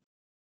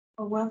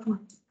 Well,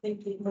 welcome.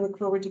 Thank you. We look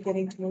forward to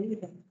getting to know you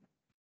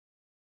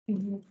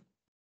then.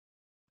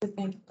 So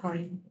thank you,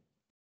 Connie.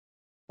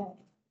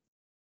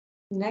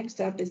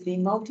 Next up is the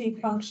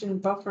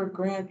multifunction buffer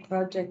grant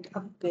project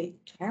update.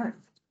 Karen.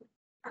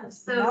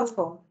 So,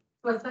 Mouthful.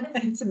 what's that?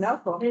 It's a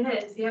mouthful. It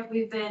is, yeah,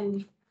 we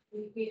acronymed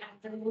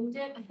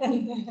it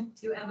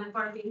to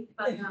MFRB,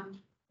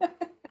 but,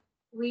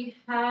 we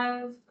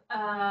have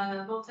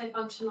a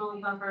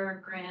multifunctional buffer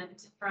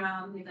grant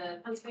from the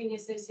Pennsylvania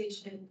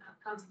Association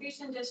of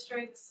Conservation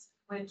Districts,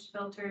 which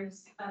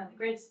filters,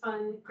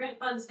 grant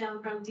funds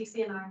down from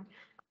DCNR.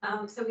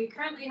 So we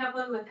currently have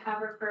one with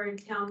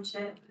Haverford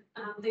Township.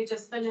 They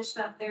just finished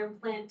up their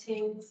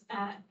plantings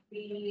at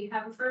the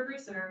Haverford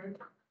Reserve.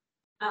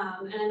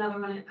 And another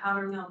one at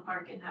Powder Mill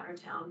Park in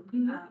Havertown.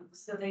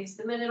 So they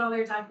submitted all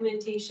their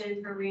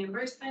documentation for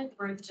reimbursement.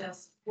 We're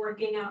just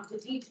working out the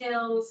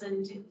details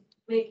and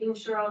making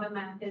sure all the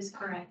math is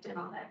correct and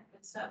all that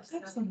good stuff. So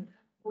Excellent.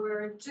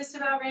 we're just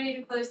about ready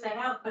to close that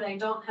out, but I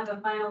don't have a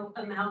final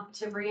amount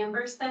to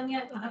reimburse them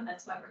yet.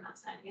 That's why we're not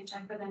signing a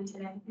check for them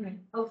today. Right.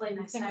 Hopefully I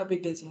next think time. I'll be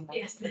busy. enough.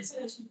 Yes, this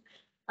is.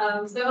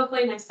 So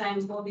hopefully next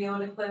time we'll be able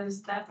to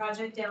close that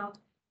project out.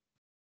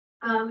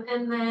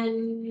 And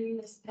then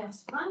this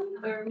past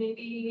month, or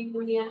maybe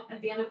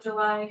at the end of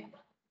July,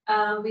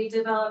 we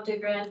developed a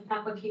grant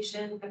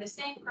application for the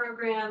same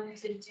program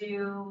to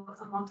do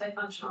a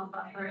multifunctional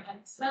buffer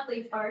at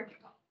Smedley Park.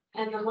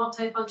 And the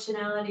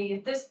multifunctionality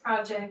of this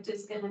project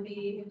is gonna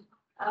be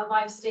a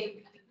live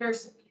stake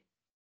nursery.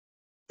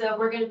 So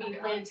we're gonna be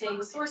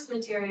planting source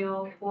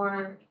material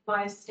for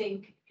live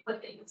stake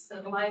clippings.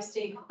 So the live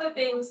stake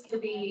clippings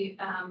could be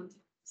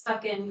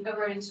stuck in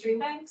eroding stream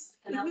banks,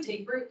 and they'll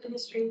take root in the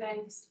stream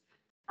banks.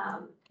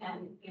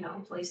 And,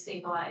 hopefully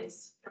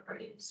stabilize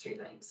eroding stream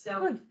banks.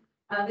 So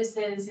this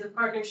is a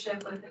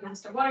partnership with the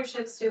Master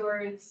Watershed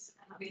Stewards,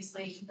 and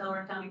obviously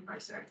Delaware County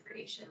Parks and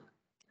Recreation.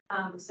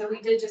 So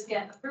we did just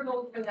get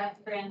approval for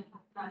that grant,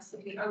 so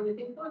we are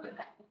moving forward with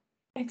that.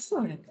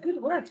 Excellent.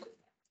 Good work.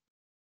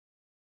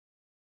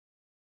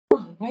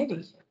 All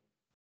righty.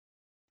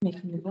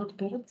 Making the world a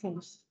better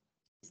place.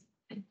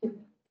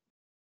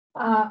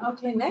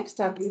 Okay,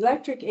 next up,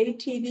 electric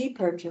ATV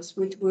purchase,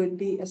 which would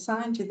be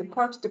assigned to the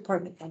Parks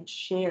Department and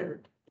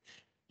shared.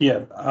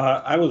 Yeah,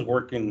 I was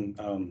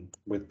working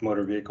with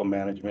motor vehicle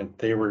management.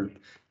 They were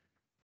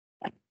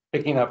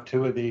picking up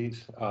two of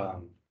these.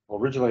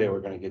 Originally, they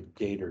were gonna get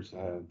Gators,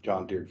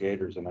 John Deere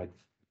Gators, and I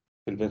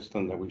convinced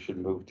them that we should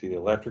move to the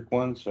electric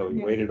one. So we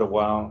Yeah. waited a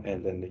while,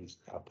 and then these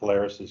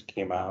Polarises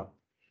came out.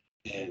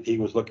 And he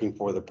was looking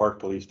for the park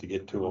police to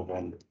get two of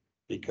them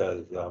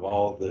because of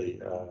all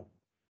the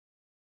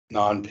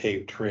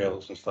non-paved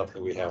trails and stuff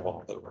that we have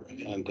all over.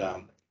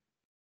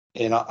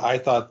 And I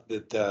thought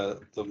that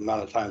the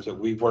amount of times that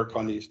we work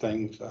on these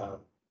things,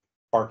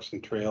 parks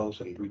and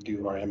trails, and we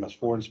do our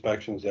MS4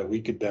 inspections, that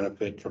we could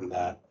benefit from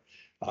that.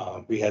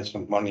 We had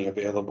some money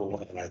available,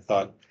 and I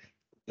thought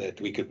that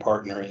we could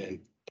partner and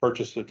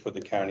purchase it for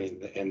the county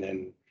and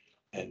then,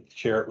 and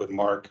share it with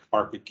Mark.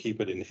 Mark would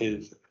keep it in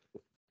his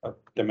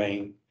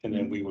domain, and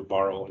then we would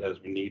borrow it as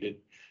we needed.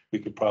 We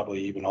could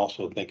probably even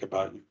also think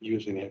about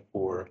using it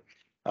for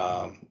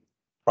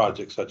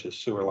projects such as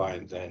sewer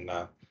lines and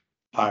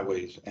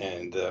highways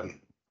and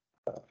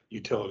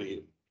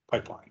utility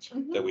pipelines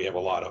that we have a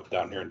lot of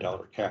down here in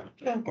Delaware County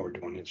Yeah. when we're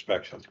doing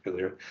inspections, because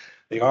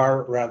they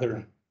are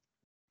rather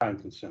time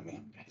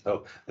consuming.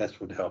 So that's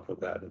would help with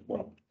that as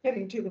well.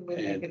 Getting to them.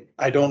 And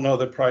I don't know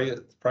the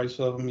price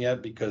of them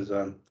yet because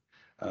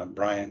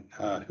Brian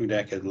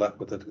Hudak had left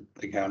with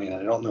the county, and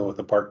I don't know with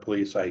the park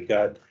police. I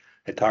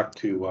talked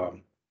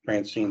to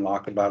Francine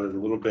Locke about it a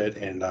little bit,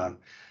 and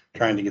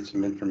trying to get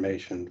some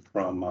information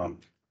from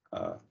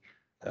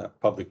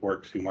Public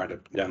Works, who might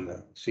have done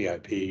the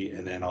CIP,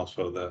 and then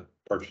also the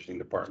purchasing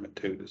department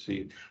too, to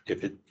see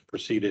if it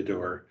proceeded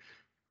or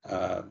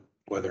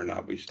whether or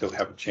not we still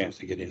have a chance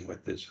to get in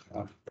with this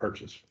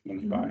purchase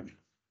when we buy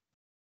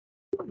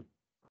it.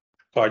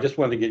 So I just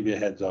wanted to give you a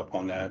heads up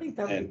on I that. think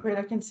that would be And great.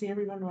 I can see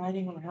everyone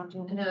riding around. I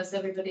know, is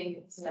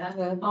everybody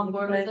Yeah, on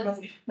board with this?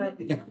 This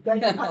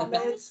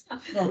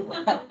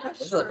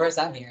is the first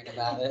I'm hearing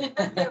about it.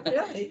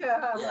 Really?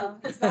 Yeah, well,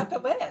 it's not the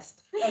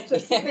list. That's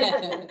just-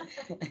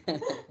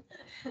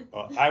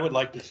 well, I would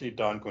like to see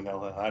Don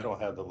Quinella, and I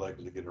don't have the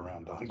legs to get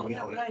around Don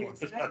Quinella. Right,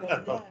 exactly,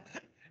 yeah.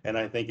 And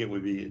I think it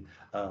would be,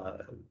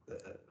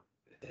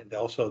 and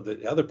also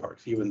the other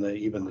parks, even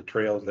the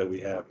trails that we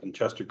have in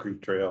Chester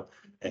Creek Trail,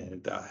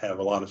 and have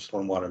a lot of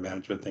stormwater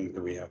management things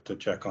that we have to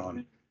check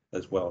on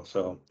as well.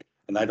 So,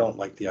 and I don't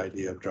like the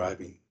idea of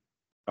driving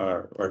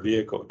our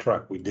vehicle,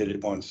 truck. We did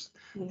it once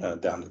Yeah.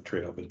 down the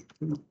trail, but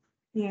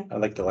Yeah. I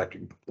like the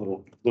electric,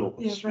 little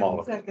Yeah, right, smaller.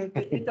 exactly.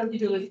 But it doesn't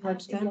do as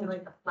much Can you do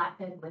damage. like a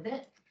flatbed with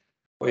it?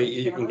 Well,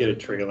 you can get a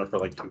trailer for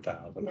like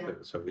 2,000, Yeah.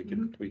 so we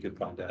could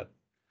find that.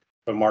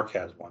 But Mark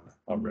has one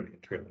already, a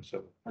trailer,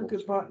 so. I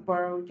could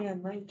borrow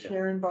again, right? Yeah.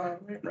 Share and borrow.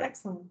 Right.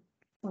 Excellent.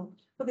 Well,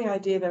 the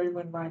idea of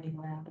everyone riding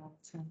around all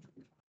the time.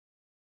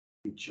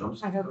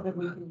 I hope that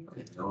we can.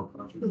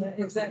 Yeah,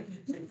 exactly.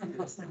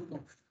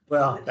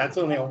 Well, that's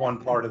only on one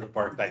part of the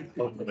park,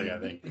 hopefully, I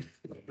think.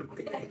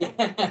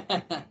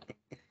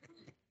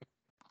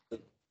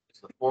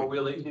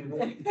 Four-wheel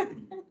ATV?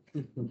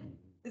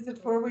 Is it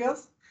 4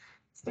 wheels?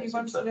 Steve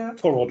wants to know.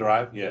 4-wheel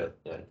drive, yeah.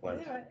 Yeah.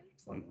 Yeah,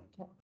 excellent.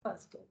 Okay,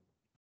 that's good.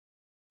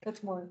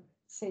 That's more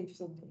safe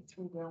than the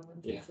 3-wheel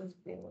ones. Yeah. It's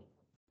the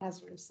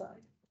hazardous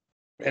side.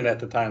 And at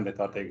the time, they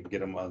thought they could get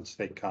them on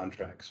state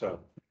contracts, so,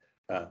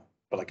 but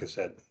like I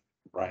said,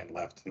 Brian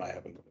left and I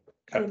haven't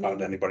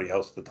found anybody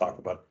else to talk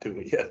about it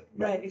to yet.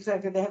 But Right,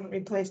 exactly. They haven't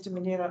replaced him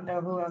and you don't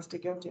know who else to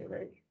go to,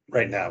 right?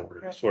 right now,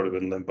 we're Right. sort of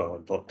in limbo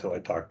until I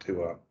talk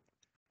to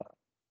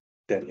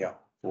Danielle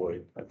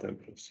Floyd at the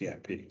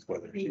CIP,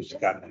 whether We she's just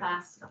gotten it.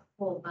 passed a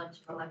whole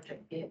bunch of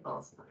electric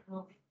vehicles. I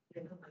don't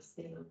remember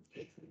seeing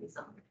ATVs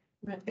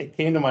on. It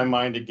came to my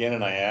mind again,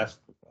 and I asked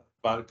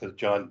about it because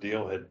John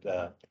Deal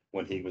had,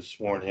 when he was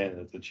sworn in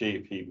as the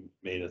chief, he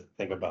made us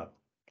think about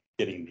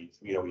getting these,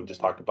 we just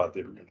talked about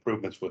the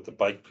improvements with the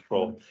bike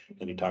patrol,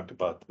 and he talked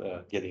about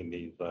getting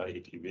these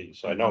ATVs.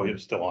 So I know it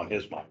was still on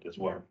his mind as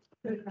well.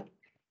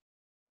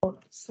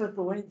 Slip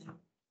away now.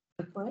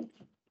 Right?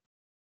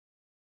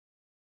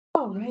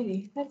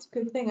 Alrighty, that's a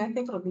good thing. I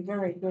think it'll be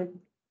very good.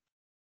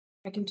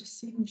 I can just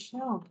see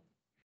Michelle.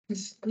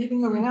 Just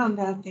moving around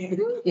out there.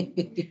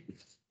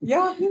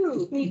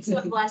 Yahoo! Need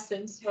some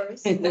lessons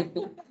first. And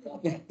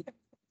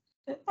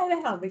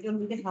a helmet, you'll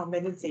need a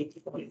helmet and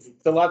safety boots.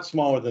 It's a lot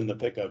smaller than the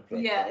pickup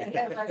truck. Yeah.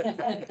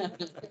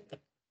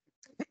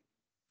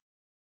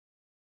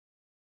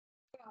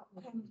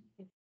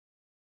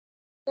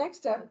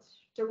 Next up,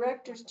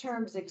 director's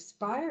terms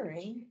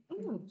expiring.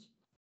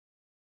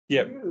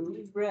 Yep.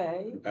 You,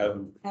 Ray,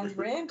 Um, and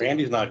Randy.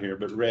 Randy's not here,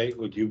 but Ray,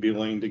 would you be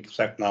willing to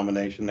accept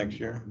nomination next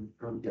year?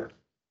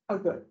 Oh,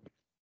 good.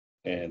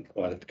 And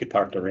I could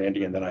talk to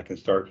Randy, and then I can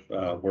start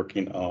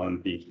working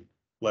on the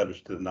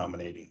letters to the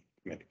nominating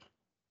committee.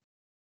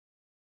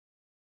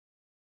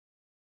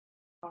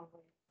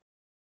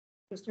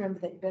 Just remember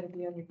that you better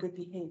be on your good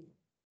behavior.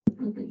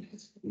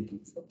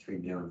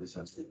 Treat me on this.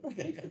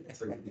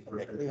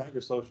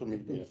 Your social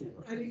media.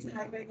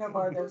 Exactly, no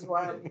more of those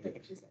wild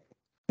pictures.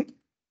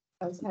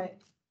 Okay.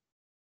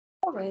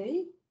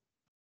 Alrighty.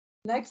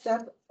 Next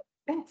up,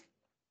 Beth.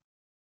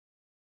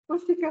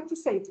 What you got to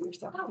say for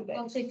yourself Oh, today?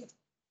 I'll take it.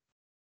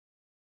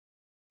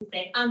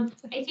 Okay, I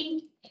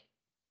think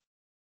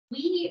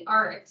we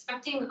are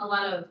expecting a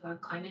lot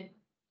of climate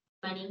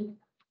money,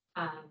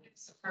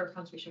 for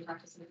conservation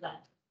practices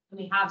that, and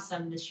we have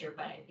some this year,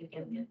 but I think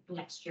in the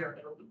next year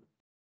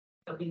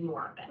there'll be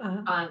more of it.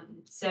 Uh-huh.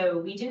 So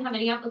we didn't have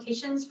any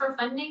applications for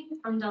funding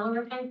from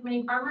Delaware County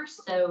Community Farmers,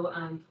 so,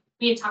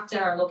 we had talked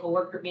at our local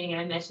work group meeting,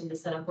 and I mentioned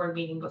this at a board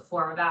meeting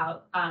before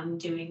about,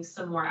 doing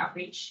some more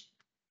outreach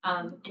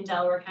in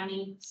Delaware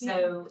County.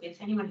 So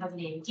if anyone has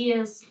any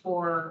ideas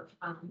or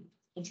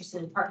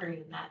interested in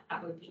partnering in that,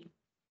 that would be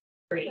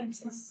great.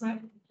 Excellent,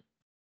 right.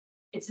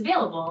 It's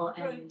available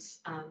and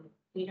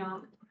we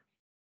don't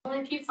Well,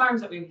 a few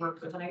farms that we've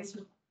worked with, and I guess.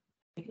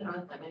 There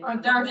Aren't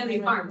aren't that many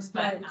many farms,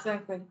 but, Right,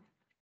 exactly.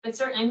 but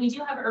certainly, and we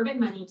do have urban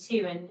money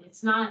too, and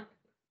it's not,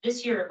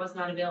 this year it was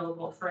not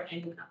available for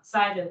any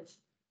outside of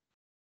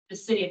the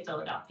city of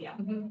Philadelphia.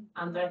 Mhm.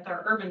 But there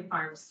are urban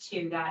farms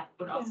too, that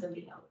would also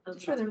be I'm helpful.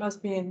 sure there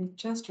must be in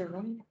Chester,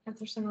 right? If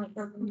there's some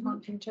urban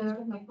farms in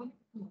Chester.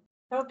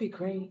 That would be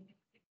great.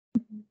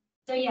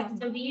 So yeah,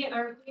 so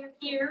we're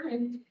here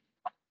and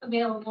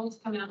available to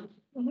come out,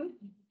 Mhm.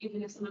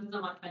 even if someone's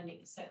not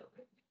funding, so.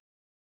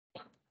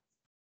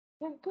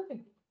 Yeah,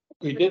 good.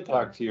 We did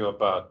talk to you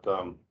about,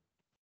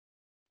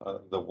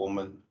 the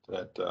woman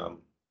at,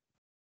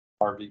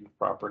 Harvey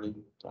property,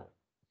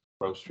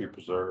 Rose Street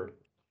Preserve.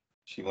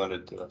 She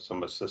wanted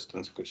some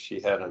assistance because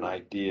she had an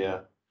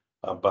idea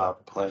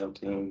about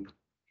planting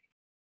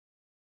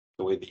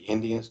the way the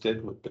Indians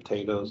did with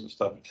potatoes and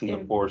stuff in the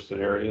Yeah.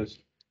 forested areas.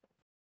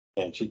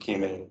 And she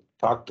came in, and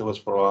talked to us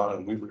for a while,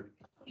 and we were,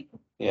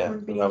 yeah,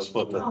 Would be I was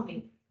supposed Call to,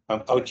 me.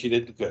 oh, she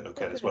did, good,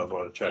 okay, that's what I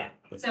wanted to Yeah,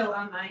 check. so,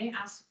 I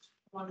asked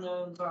one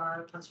of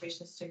our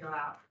conservationists to go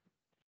out.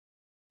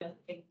 But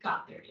they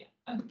got there yet.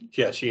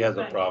 Yeah, she has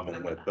a But-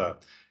 problem with,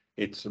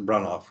 it's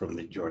runoff from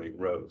the adjoining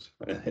roads.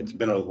 It's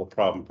been a little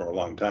problem for a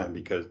long time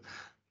because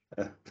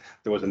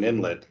there was an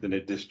inlet and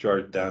it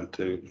discharged down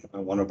to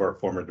one of our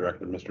former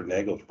director, Mr.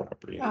 Nagel's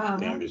property, and Uh-huh. it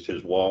damaged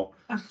his wall.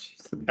 Oh,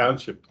 jeez. The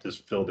township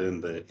just filled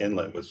in the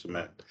inlet with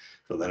cement,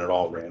 so then it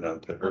all ran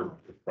onto her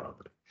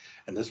property.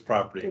 And this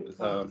property Good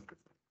point.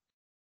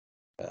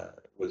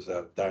 was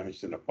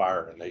damaged in a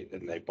fire, and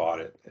they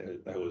bought it.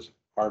 It was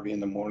Harvey in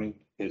the morning,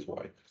 his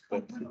wife.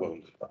 That's who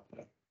owns the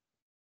property.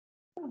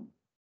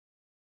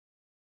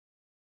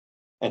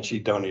 And she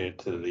donated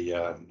to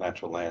the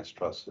Natural Lands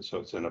Trust, so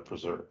it's in a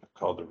preserve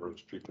called the Rose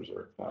Street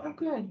Preserve. Oh,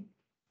 good.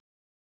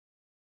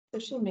 So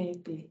she may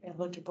be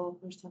eligible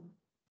for some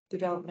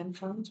development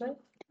funds, right?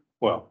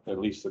 Well, at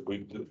least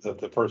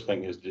the first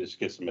thing is just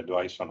get some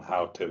advice on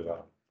how to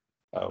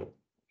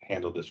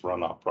handle this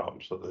runoff problem.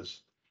 So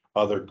this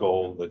other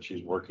goal that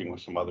she's working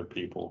with some other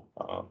people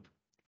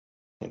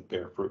can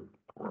bear fruit.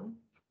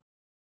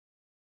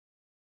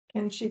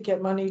 Can she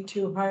get money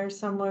to hire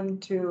someone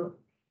to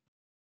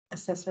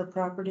assess her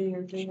property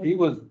or do? She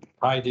was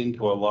tied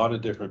into a lot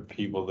of different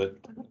people that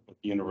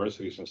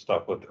universities and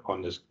stuff with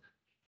on this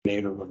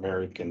Native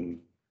American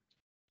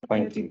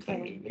planting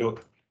thing.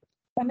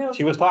 I know.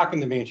 She was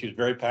talking to me and she was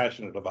very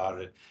passionate about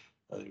it.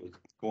 It was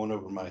going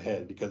over my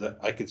head because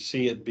I could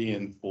see it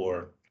being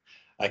for,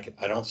 I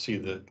don't see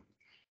the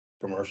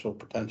commercial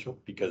potential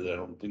because I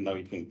don't know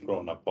you can grow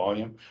enough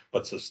volume,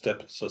 but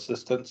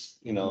subsistence,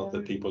 Yeah.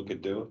 that people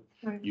could do,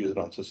 Right. use it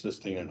on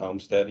subsisting and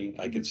homesteading.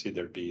 I could see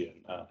there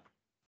being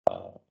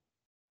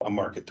a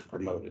market to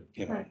promote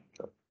it, Right.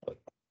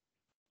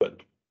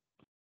 but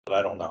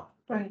I don't know.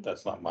 Right.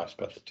 That's not my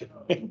specialty.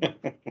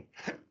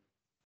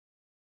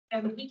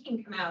 And we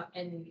can come out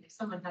and if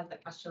someone has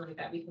that question like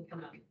that, we can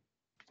come out and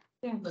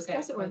Yeah, look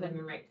discuss at it for with them them.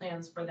 and write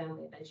plans for them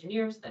with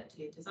engineers that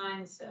do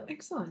designs, so.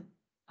 Excellent.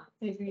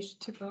 Maybe you should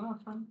tip her off,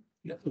 huh?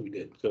 Yeah, we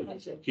did. So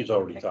he's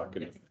already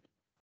talking.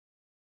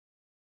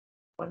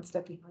 One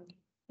step behind.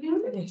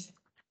 Yes.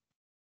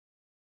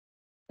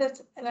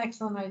 That's an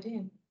excellent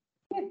idea.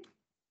 Good.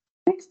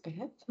 Thanks,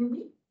 Beth.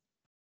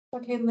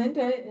 Okay,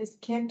 Linda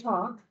can't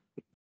talk.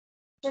 She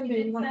Linda,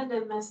 you did want- send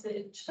a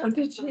message. Oh,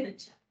 did she? on the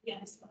chat.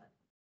 Yes.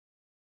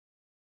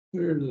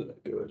 Where did I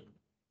do it?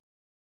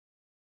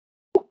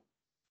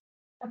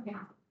 Okay.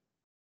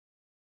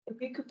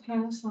 If you could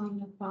pass on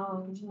the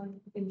following, like,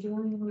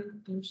 enjoying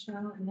with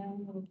Michelle and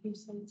then with you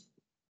said.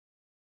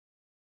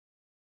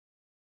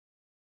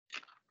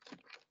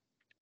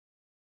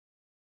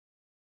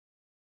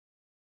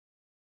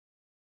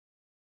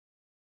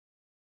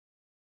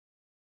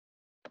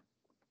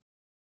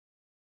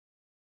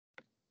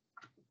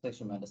 They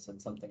might have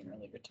said something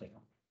earlier too.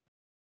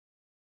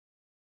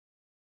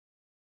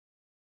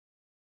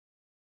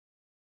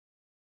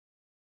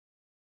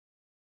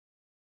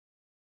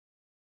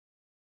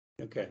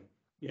 Okay,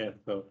 yeah,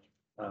 so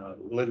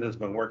Linda's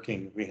been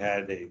working, we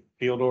had a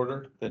field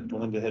order that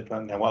Linda had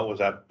done. Now, what was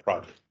that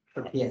project?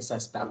 For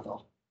PSS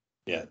Bethel,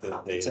 Yeah,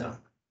 it's a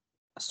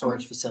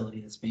storage facility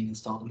that's being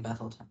installed in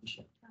Bethel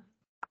Township.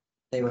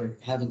 They were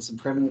having some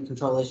perimeter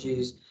control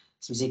issues,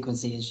 some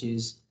sequencing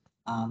issues.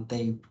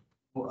 They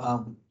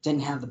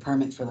didn't have the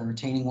permit for the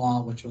retaining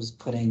wall, which was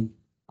putting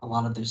a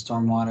lot of their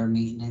stormwater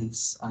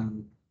maintenance,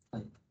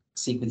 like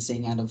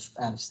sequencing out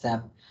of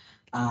step.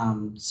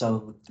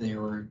 So there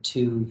were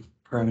two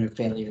perimeter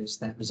failures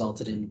that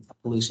resulted in a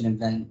pollution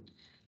event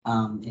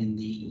in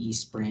the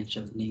east branch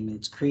of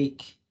Nayman's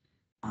Creek.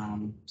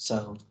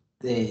 So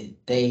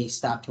they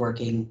stopped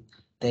working.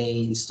 They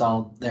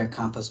installed their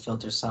compost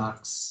filter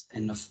socks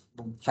in a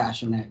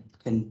fashion that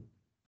can,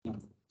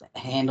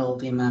 handle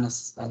the amount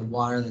of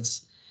water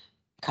that's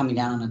coming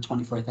down on a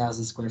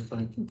 24,000 square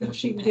foot.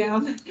 Pushing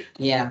down.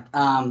 Yeah,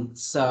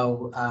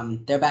 so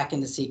they're back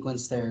into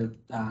sequence. I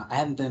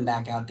haven't been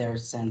back out there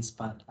since,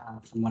 but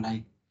from what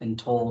I've been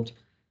told,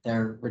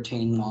 their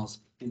retaining walls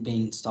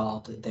being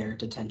installed, their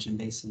detention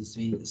basins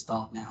being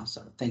installed now,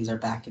 so things are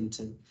back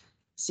into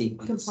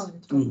sequence.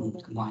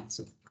 Compliance.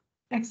 Compliance.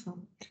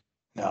 Excellent.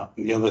 Now,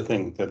 the other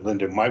thing that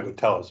Linda might would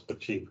tell us,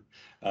 but she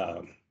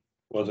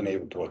wasn't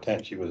able to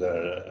attend. She was at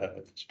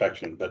an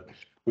inspection, but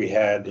we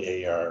had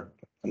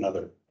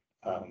another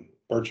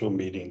virtual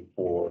meeting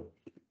for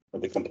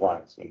the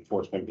compliance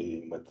enforcement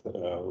meeting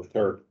with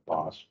her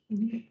boss.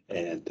 Mhm.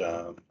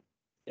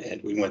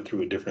 And we went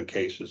through different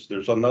cases.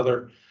 There's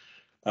another,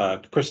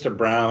 Krista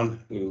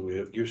Brown,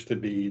 who used to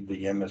be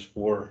the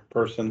MS4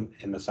 person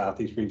in the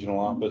Southeast Regional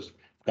Office,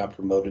 got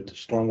promoted to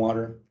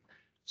stormwater.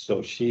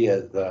 So she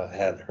has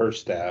had her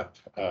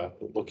staff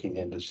looking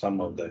into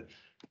some of the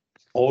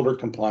older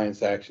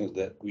compliance actions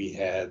that we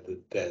had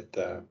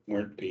that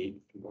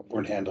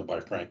weren't handled by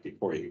Frank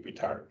before he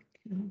retired.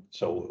 Mhm.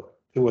 So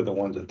two of the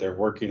ones that they're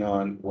working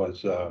on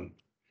was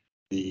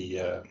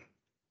the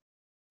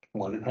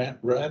one in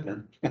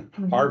Radnor,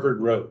 Harvard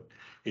Road.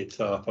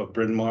 It's off of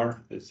Bryn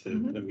Mawr.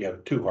 We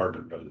have two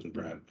Harvard roads in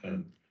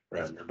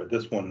Radnor, but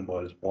this one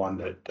was one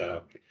that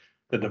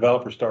the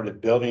developer started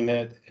building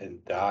it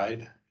and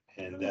died.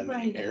 And then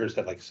Right. the heirs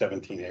had like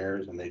 17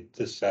 heirs and they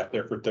just sat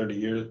there for 30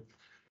 years.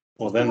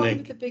 Well, The then one they,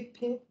 with the big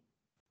pit.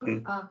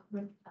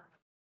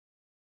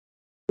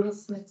 Will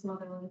Smith's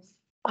mother lives.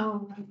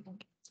 Oh, right,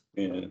 okay.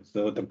 yeah,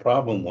 so what the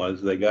problem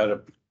was,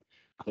 the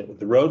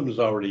road was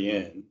already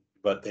in,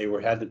 but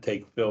had to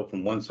take fill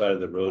from one side of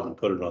the road and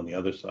put it on the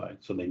other side.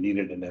 So they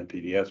needed an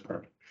NPDS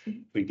permit.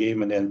 We gave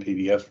them an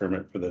NPDS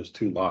permit for those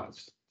two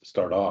lots to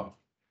start off.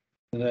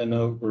 And then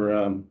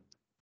over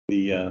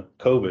the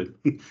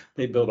COVID,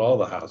 they built all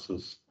the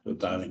houses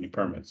without any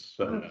permits.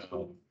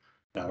 So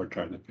now we're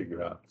trying to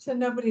figure out. So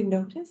nobody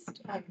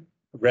noticed?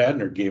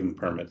 Radnor gave them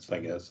permits, I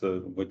guess,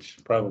 which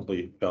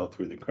probably fell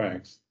through the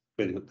cracks.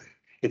 But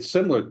it's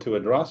similar to a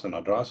Drawson.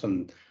 A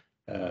Drawson,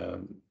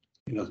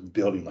 is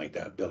building like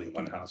that, building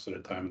one house at a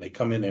time. They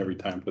come in every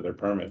time for their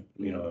permit,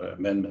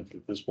 amendment.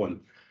 But this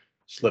one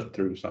slipped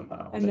through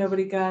somehow. And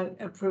nobody got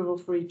approval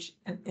for each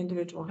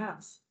individual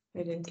house.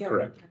 They didn't get it.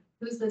 Correct.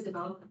 Who's the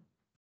developer?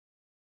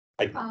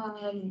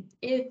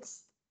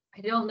 It's,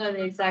 I don't know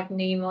the exact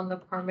name on the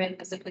permit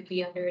because it could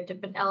be under a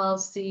different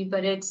LLC,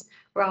 but it's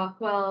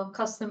Rockwell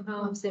Custom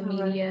Homes and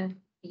Alright. Media.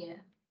 Yeah.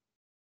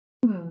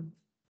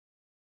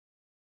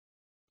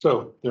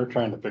 So they're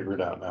trying to figure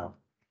it out now.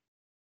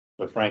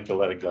 But Frank will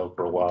let it go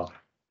for a while.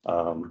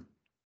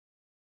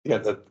 Yeah,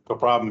 the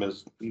problem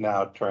is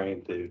now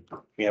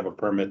we have a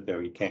permit that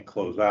we can't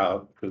close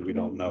out because we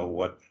don't know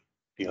what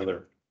the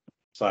other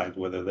sides,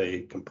 whether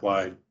they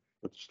complied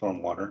with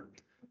stormwater.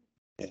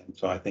 And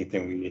so I think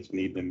then we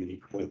need to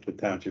meet with the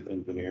township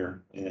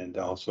engineer and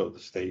also the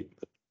state.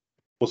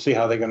 We'll see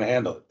how they're gonna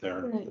handle it.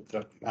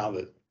 Now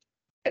that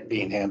it's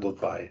being handled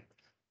by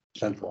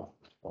Central.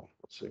 We'll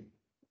see.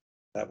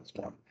 That was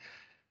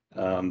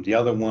one. The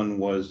other one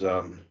was,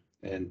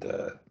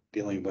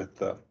 dealing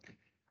with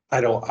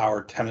Idle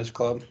Hour Tennis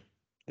Club.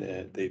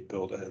 They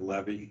built a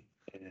levee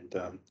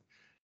and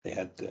they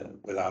had,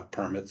 without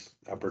permits,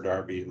 Upper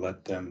Darby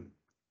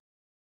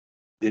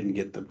didn't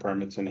get the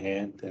permits in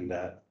hand and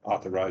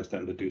authorized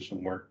them to do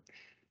some work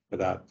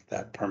without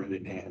that permit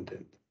in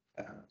hand.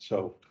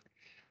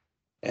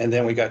 And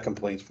then we got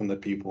complaints from the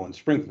people in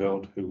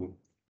Springfield who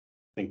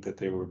think that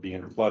they were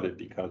being flooded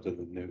because of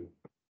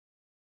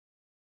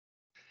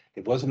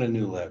it wasn't a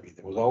new levee.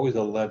 There was always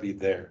a levee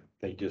there.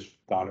 They just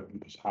thought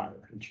it was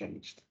higher and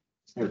changed.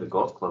 It's near the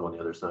golf club on the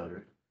other side,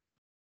 right?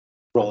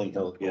 Rolling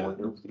Hills, yeah. Rolling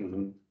Hills.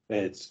 Mhm.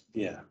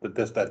 But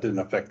that didn't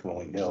affect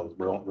Rolling Hills.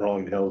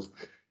 Rolling Hills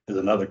is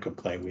another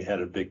complaint. We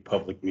had a big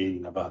public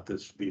meeting about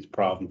these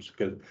problems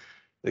because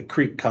the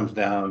creek comes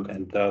down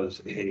and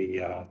does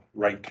a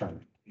right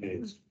turn.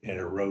 It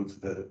erodes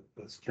the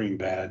stream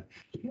bed.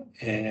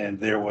 And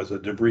there was a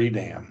debris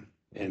dam.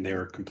 And they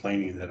were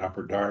complaining that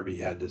Upper Darby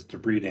had this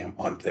debris dam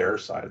on their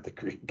side of the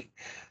creek.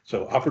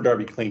 So Upper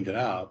Darby cleaned it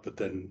out, but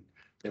then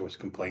there was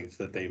complaints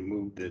that they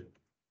moved it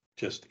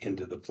just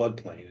into the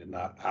floodplain and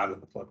not out of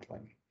the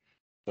floodplain.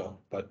 So,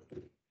 but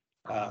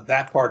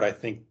that part, I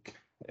think,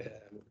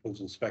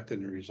 was inspected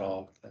and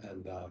resolved,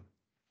 and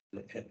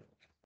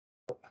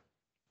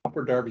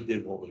Upper Darby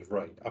did what was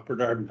right. Upper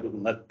Darby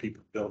didn't let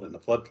people build in the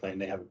floodplain.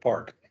 They have a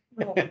park.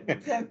 Right,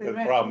 exactly The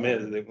right. problem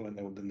is that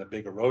when the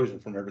big erosion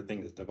from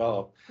everything that's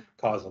developed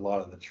caused a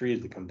lot of the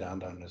trees to come down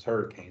this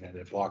hurricane, and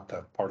it blocked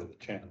up part of the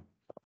channel.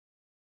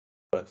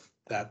 But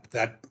that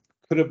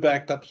could have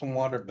backed up some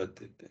water, but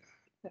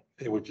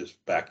it was just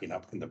backing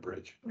up from the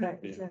bridge. Right,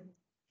 Yeah. exactly.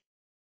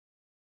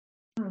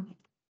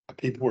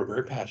 People were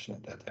very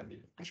passionate at that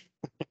meeting.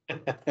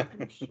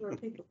 I'm sure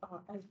people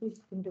are, as we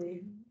can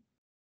be.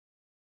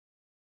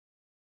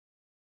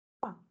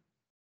 Huh.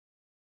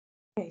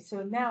 Okay,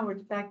 so now we're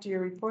back to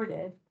your report,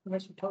 Ed,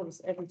 unless you told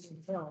us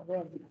everything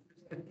already.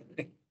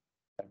 I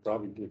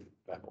probably did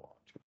that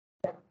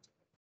one.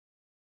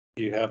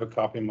 You have a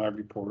copy of my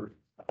report.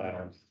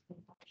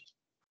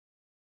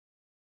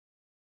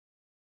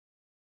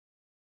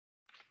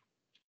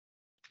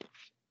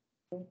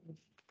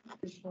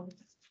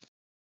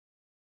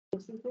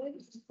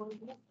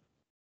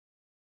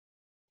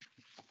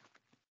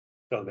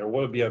 So there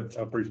will be a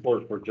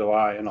report for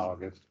July and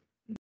August.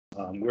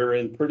 We're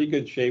in pretty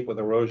good shape with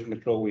erosion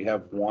control. We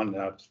have one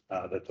that's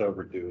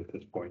overdue at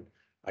this point.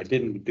 I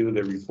didn't do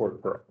the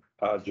report for,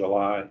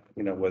 July,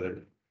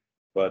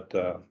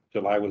 but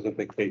July was a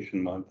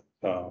vacation month.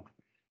 So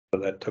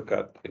that took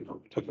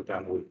it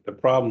down a week. The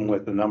problem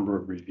with the number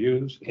of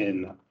reviews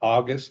in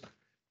August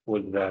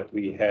was that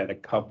we had a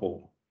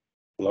couple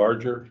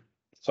larger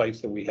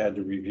sites that we had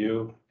to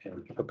review and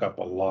it took up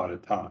a lot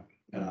of time.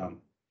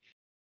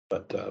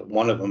 But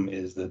one of them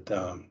is the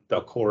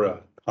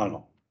Delcora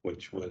tunnel,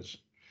 which was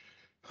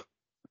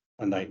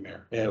a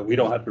nightmare. Yeah, we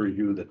don't have to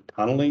review the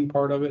tunneling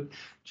part of it,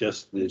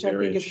 just the Which I think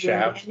various is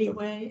weird shafts.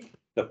 anyway.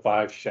 The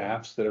 5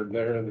 shafts that are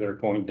there, that are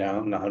going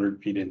down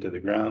 100 feet into the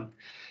ground.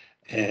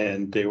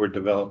 And they were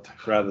developed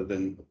rather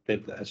than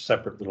a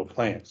separate little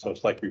plan. So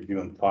it's like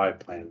reviewing 5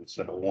 plans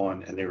instead of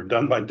 1, and they were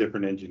done by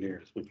different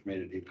engineers, which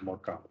made it even more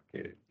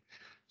complicated.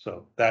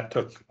 So that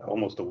took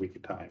almost a week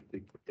of time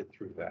to get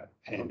through that.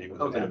 And it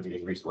I was in a was,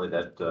 meeting recently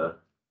that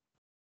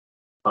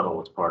tunnel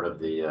was part of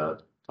the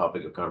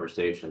topic of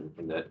conversation,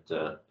 and that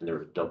and there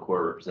were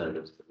Delcor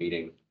representatives at the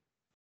meeting.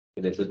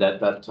 And they said that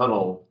that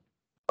tunnel,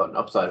 an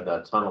upside of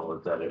that tunnel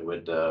is that it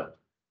would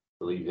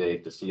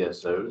alleviate the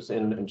CSOs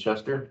in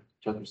Chester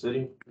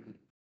City.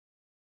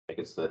 I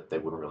guess that they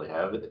wouldn't really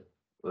have it.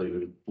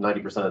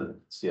 90% of the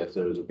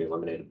CSOs would be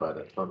eliminated by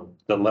that tunnel.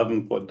 the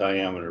 11-foot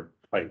diameter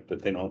pipe,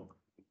 but they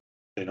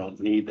don't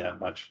need that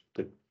much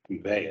to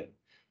convey it.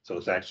 So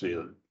it's actually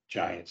a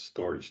giant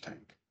storage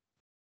tank.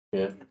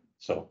 Yeah.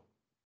 So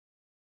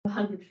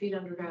 100 feet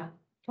underground.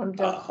 From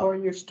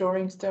Delcora, you're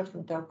storing stuff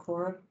from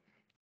Delcora.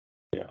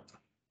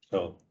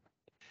 so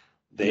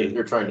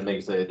They're trying to make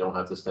it so they don't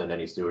have to send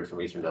any sewage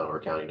from Eastern Delaware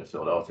County to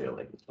Philadelphia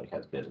like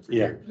has been for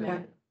Yeah. years.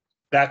 Yeah.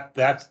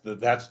 that's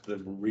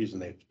the reason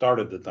they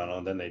started the tunnel,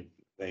 and then they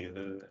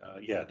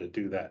to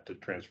do that, to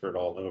transfer it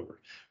all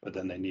over. But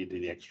then they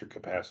needed the extra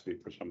capacity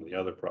for some of the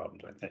other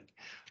problems, I think.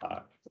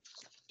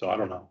 So I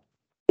don't know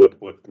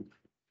what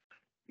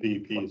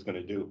DEP is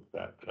gonna do with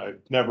that. But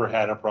I've never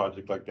had a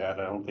project like that.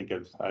 I don't think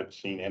I've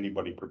seen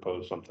anybody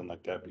propose something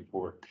like that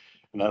before.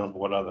 And I don't know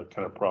what other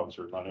kind of problems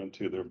we're running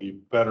into. There'll be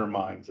better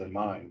minds than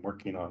mine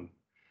working on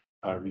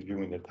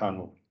reviewing the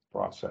tunnel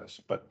process,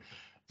 but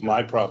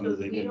my problem is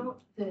they didn't.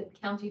 The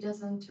county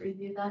doesn't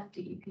review that,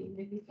 DEP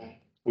review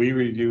that? We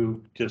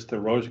review just the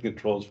erosion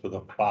controls for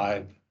the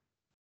 5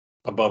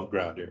 above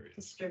ground areas.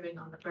 Disturbing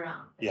on the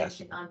ground. but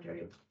Yes. anything under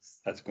it.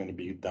 That's going to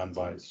be done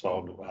by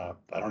solid,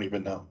 I don't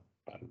even know.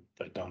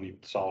 I don't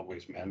even, solid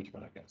waste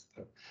management, I guess,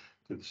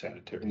 to the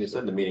sanitary. And they said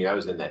in the meeting I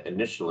was in that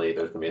initially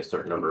there's gonna be a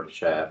certain number of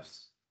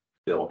shafts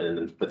built,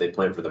 and but they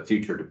plan for the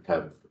future to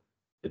have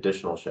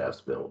additional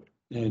shafts built.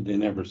 They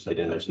never said. They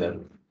didn't that.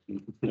 mention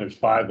There's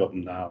 5 of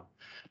them now.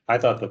 I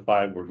thought the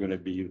 5 were gonna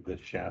be the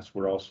shafts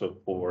were also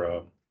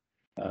for,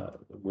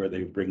 where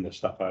they bring the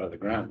stuff out of the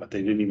ground, but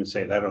they didn't even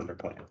say that on their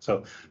plan.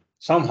 So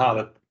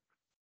somehow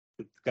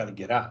it's gotta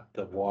get out,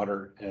 the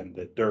water and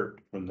the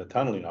dirt from the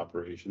tunneling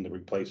operation, to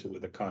replace it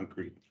with a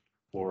concrete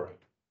or a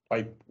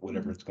pipe,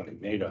 whatever it's gonna be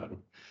made out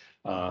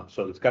of.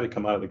 So it's gotta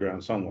come out of the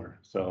ground somewhere.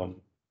 So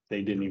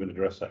they didn't even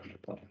address that in their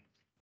plan.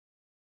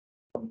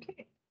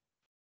 Okay.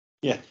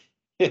 Yeah.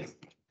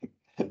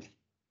 Kind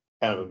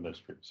of a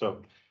mystery.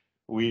 So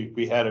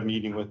we had a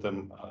meeting with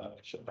them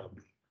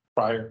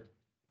prior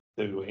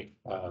to,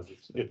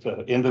 it's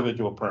an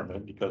individual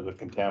permit because of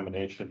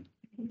contamination.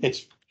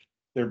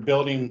 They're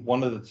building,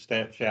 one of the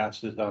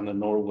shafts is on the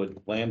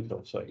Norwood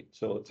landfill site,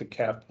 so it's a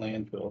capped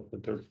landfill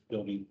that they're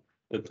building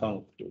the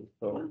tunnel through,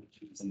 so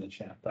in the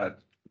shaft.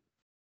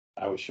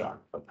 I was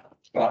shocked, but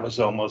that was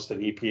almost an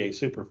EPA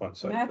Superfund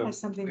site. Matt So has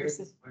something to Where's,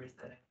 say. where's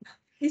that?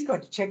 He's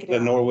going to check it the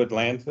out. Norwood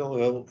landfill,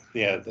 well,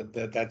 yeah,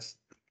 that's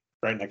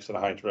right next to the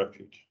Heinz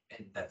Refuge.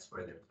 And that's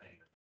where they're planning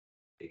on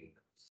digging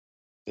those.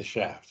 The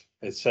shaft,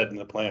 it's set in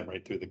the plan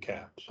right through the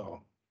cap,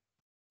 so.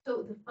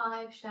 So the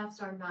 5 shafts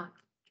are not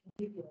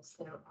contiguous,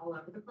 they're all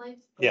over the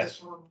place? Or Yes.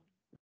 they're all-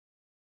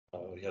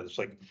 Yeah, it's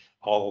like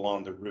all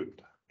along the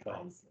route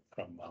from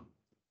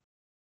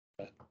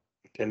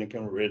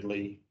Tennyson,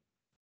 Ridley,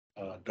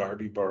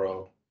 Darby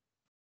Borough,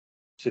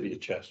 City of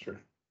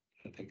Chester,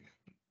 I think.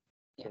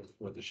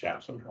 Where the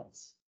shafts are.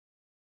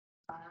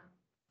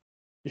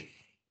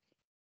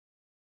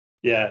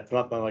 Yeah, it's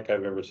nothing like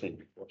I've ever seen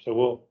before. So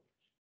we'll,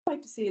 I'd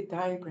like to see a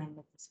diagram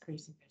of this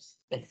craziness.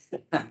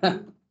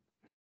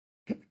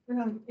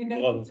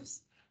 Well,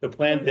 Just, the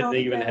plan Put it didn't all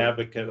even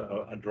together.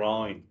 have a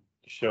drawing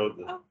to show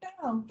the, oh,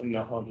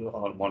 no. no,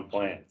 on one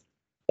plan.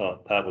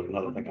 So that was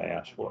another thing I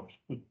asked for.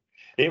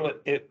 They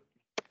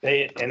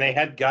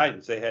had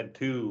guidance. They had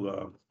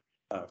 2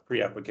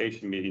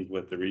 pre-application meetings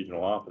with the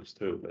regional office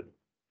too, but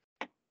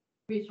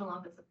Regional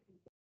office.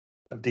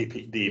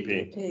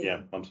 DEP,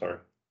 yeah, I'm sorry,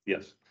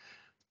 yes.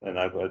 And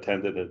I've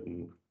attended it,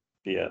 and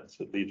yeah,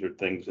 so these are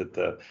things that,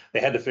 they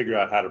had to figure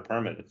out how to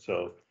permit it,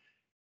 so.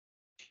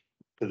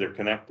 Because they're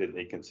connected,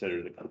 they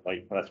considered it,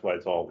 like, that's why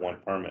it's all one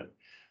permit.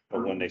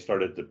 But when they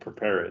started to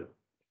prepare it,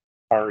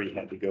 Ari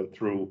had to go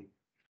through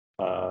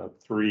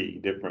 3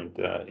 different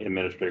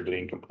administratively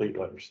incomplete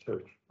letters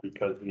too,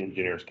 because the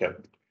engineers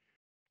kept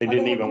They Oh,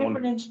 didn't had even different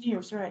want,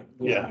 engineers, right?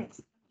 Yeah.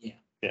 Yes.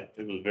 yeah,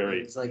 it was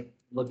very, It's like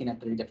looking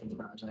at 3 different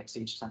projects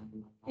each time.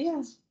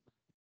 Yes.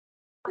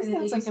 Are This they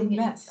sounds like a using it,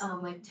 mess.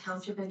 like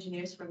township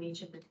engineers from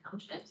each of the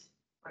townships?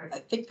 Or, I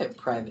think they're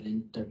private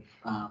and they're,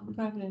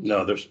 Private engineer.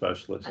 no, they're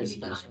specialists. I mean,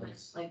 not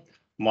like.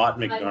 Mott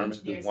private McDermott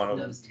engineers is one from of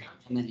them. those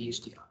townships. and then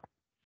HDR.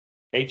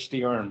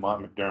 HDR and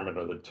Mott McDermott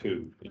are the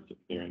two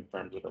engineering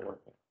firms that are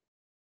working.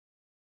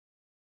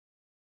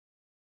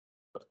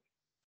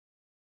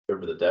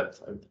 Remember the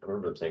depth? I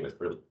remember them saying it's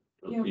really,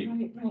 Yeah, really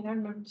deep, right, I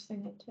remember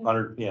saying that too.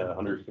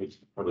 100 feet.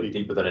 probably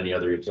deeper than any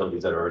other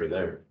utilities that are already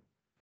there.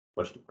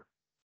 Much deeper.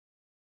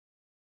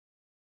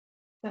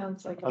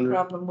 Sounds like a Under-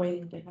 problem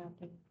waiting to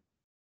happen.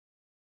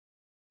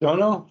 Don't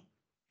know.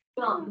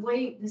 Well,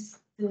 wait,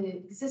 the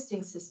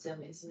existing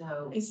system is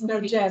no. It's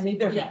no jam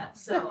either. Yeah,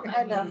 so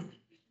I I know.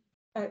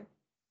 mean,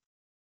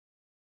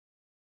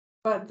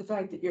 But the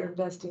fact that you're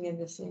investing in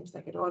this seems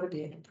like it ought to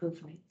be an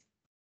improvement.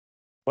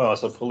 Well,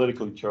 it's a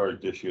politically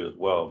charged issue as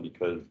well,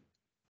 because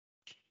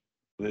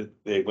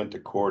they went to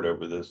court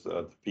over this,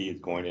 the fees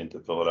going into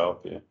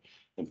Philadelphia.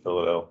 In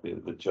Philadelphia,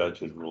 the judge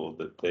had ruled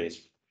that they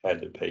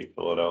had to pay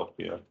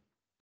Philadelphia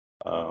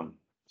so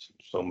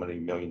many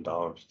 $1 million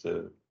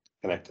to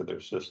connect to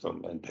their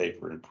system and pay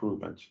for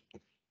improvements.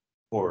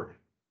 Or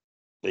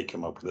they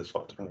come up with this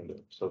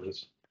alternative, so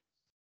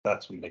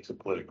that's what makes it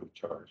politically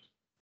charged.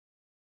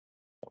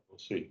 We'll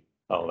see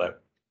how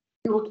that,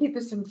 You will keep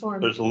us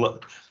informed.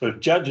 there's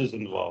judges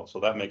involved, so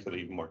that makes it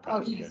even more Oh,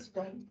 complicated. yes,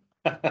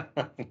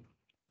 right.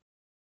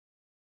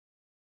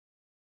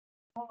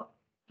 Well,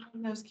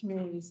 those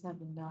communities have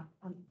enough.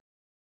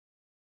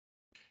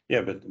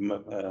 Yeah, but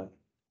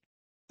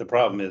the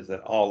problem is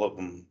that all of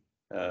them,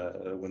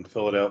 when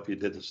Philadelphia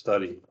did the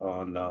study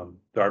on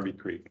Darby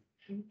Creek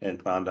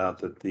and found out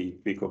that the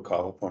fecal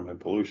coliform and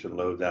pollution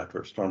loads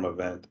after a storm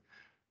event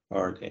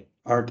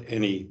aren't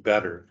any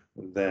better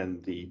than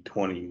the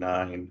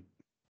 29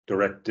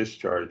 direct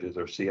discharges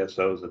or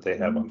CSOs that they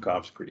have on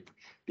Cobb's Creek,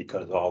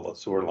 because all the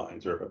sewer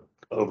lines are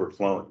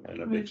overflowing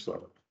in a big Right.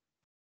 storm.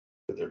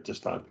 They're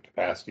just not, the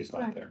capacity's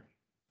not Right. there.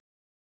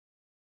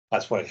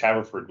 That's why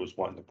Haverford was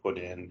wanting to put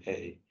in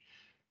a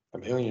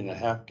 1.5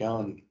 million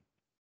gallon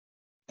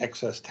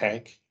excess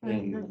tank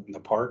in Right. the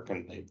park,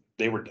 and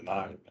they were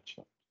denied.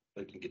 So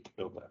they didn't get to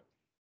build that.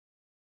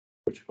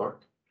 Which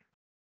park?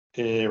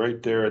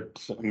 Right there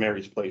at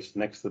Mary's place,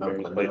 next to Oh,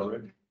 Mary's I place,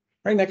 know.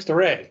 right next to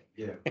Ray.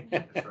 Yeah.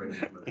 That's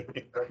right.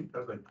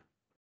 Okay.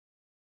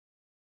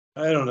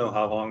 I don't know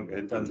how long,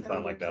 it doesn't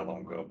sound like that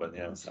long ago, but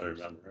yeah, I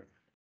remember.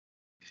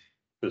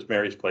 Because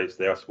Mary's place,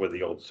 that's where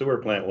the old sewer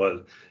plant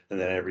was, and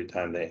then every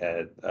time they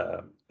had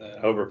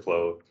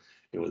overflow,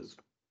 it was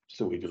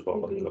sewage was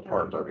all over the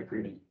park, Darby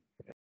Creek.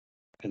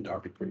 And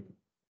Darby Creek.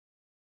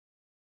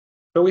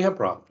 But we have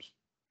problems.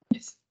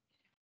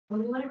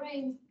 only when it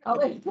rains. Oh,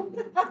 wait.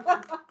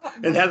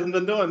 It hasn't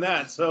been doing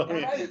that, so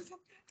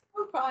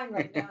We're fine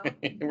right now.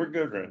 we're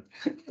good, Ren.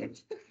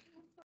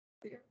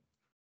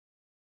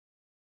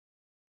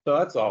 So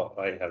that's all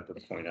I have to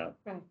point out.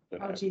 Right.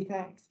 Oh, gee,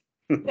 thanks.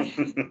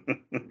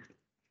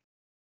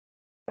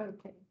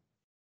 Okay.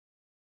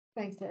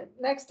 Thanks, Ed.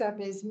 Next up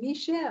is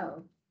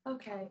Michelle.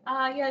 Okay,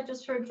 yeah,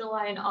 just for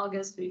July and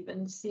August, we've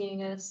been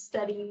seeing a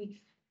steady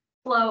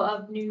flow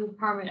of new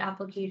permit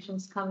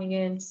applications coming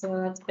in, so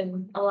that's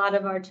been a lot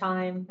of our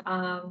time.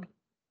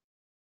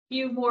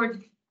 Few more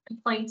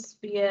complaints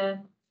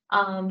via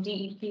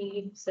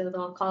DEP, so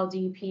they'll call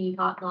DEP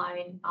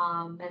hotline,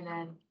 and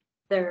then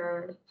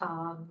their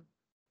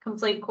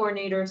complaint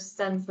coordinator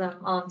sends them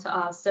on to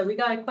us. So we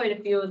got quite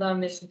a few of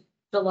them in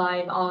July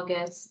and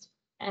August,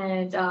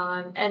 and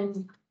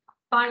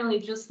finally,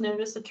 just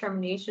noticed the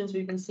terminations.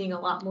 We've been seeing a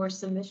lot more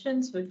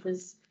submissions, which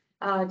is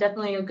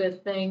definitely a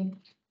good thing.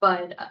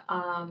 But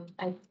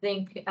I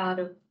think out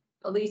of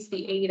at least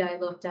the 8 I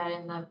looked at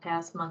in the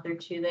past month or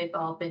two, they've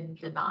all been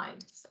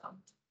denied. So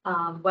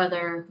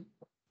whether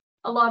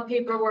a lot of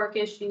paperwork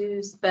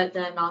issues, but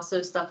then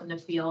also stuff in the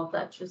field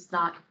that's just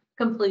not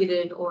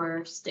completed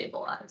or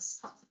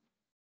stabilized.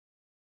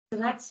 So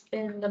that's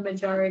been the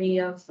majority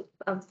of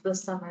the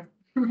summer.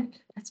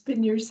 That's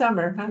been your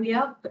summer, huh?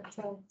 Yep.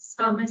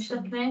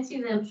 Michelle, can I ask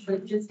you the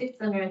logistics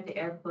center at the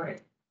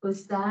airport?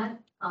 Was that,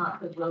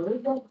 the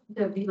road,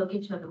 the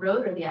relocation of the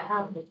road or the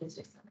actual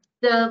logistics center?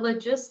 The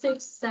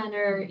logistics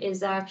center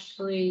is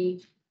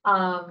actually,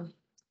 it's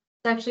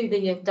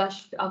actually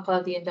I'll call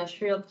it the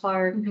industrial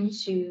park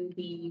to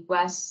the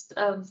west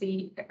of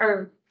the,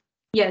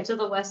 to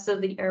the west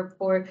of the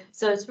airport.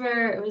 So it's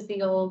where it was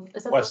the old,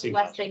 it's the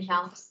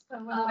Westinghouse.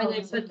 Where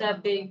they put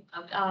that big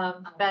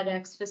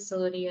FedEx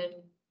facility in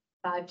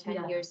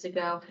 5-10 years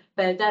ago,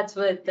 but that's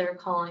what they're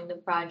calling the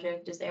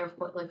project, is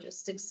Airport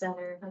Logistics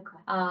Center.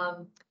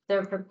 Okay.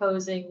 They're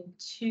proposing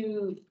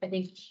 2, I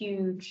think,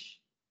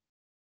 huge,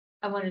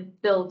 I wanted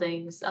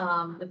buildings,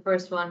 the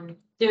first one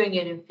doing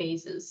it in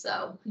phases,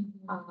 so.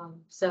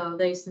 So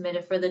they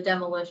submitted for the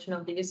demolition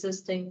of the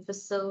existing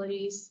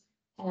facilities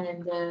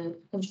and the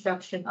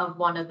construction of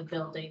one of the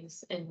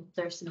buildings, and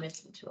they're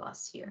submitting to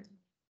us here.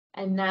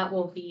 And that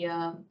will be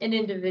an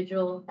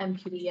individual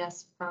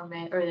MPDS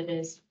permit, or it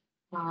is,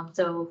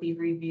 so it will be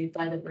reviewed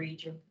by the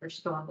region for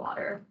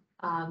stormwater,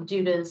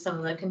 due to some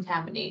of the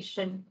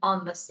contamination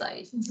on the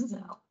site,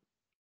 so.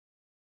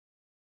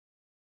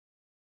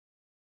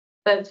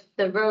 But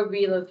the road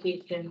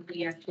relocation,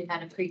 we actually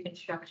had a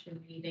pre-construction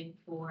meeting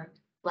for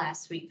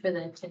last week for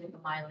the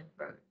Tinicum Island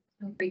Road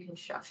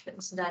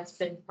pre-construction, so that's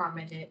been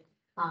permitted,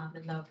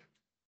 and they're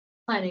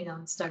planning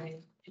on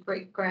starting to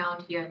break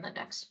ground here in the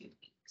next few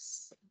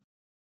weeks.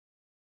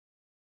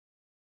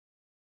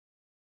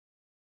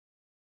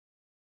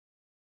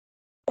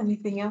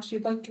 Anything else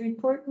you'd like to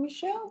report,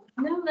 Michelle?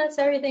 No, that's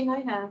everything I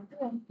have.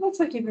 Yeah, looks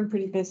like you've been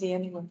pretty busy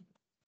anyway.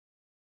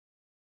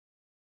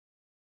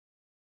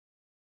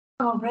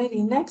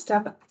 Alrighty, next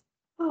up.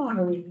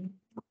 Ari.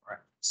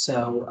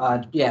 So,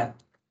 yeah,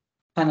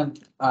 kind of,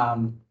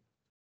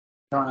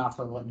 going off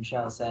of what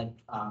Michelle said,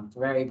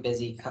 very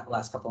busy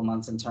last couple of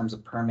months in terms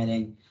of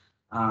permitting.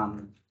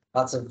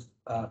 Lots of,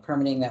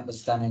 permitting that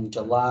was done in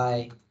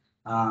July.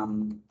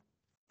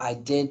 I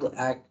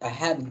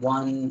had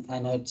one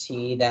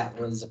NOT that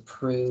was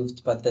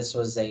approved, but this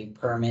was a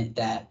permit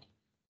that,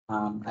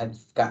 I've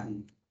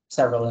gotten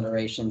several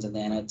iterations of the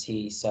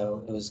NOT,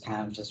 so it was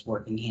kind of just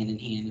working hand in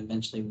hand.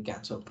 Eventually, we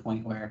got to a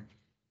point where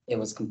it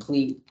was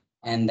complete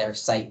and their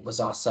site was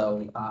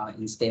also,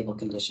 in stable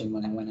condition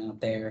when I went out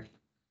there.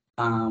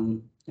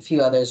 A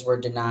few others were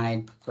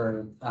denied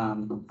for,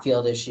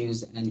 field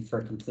issues and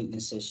for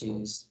completeness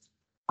issues.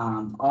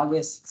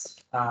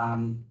 August,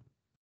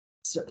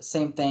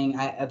 same thing.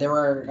 There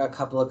were a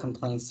couple of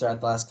complaints throughout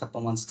the last couple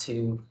of months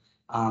too.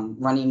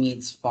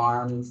 Runnymede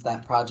Farms,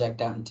 that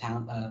project out in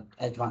town,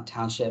 Edgemont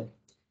Township.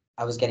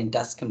 I was getting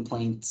dust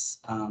complaints,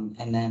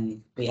 and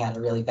then we had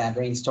a really bad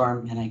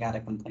rainstorm and I got a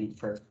complaint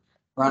for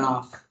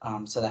runoff.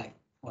 So that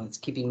was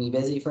keeping me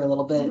busy for a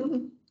little bit.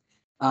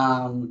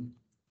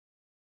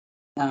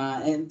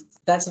 And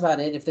that's about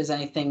it. If there's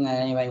anything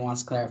that anybody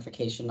wants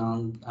clarification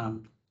on,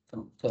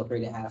 feel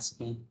free to ask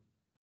me.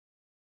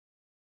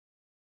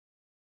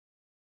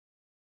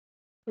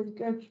 Pretty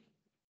good.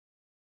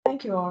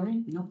 Thank you,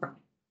 Ari. No problem.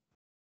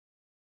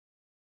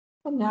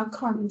 And now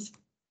Carmen's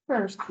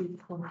first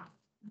report.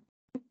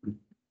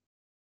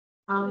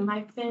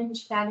 I've been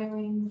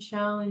shadowing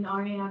Michelle and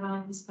Ariana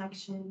on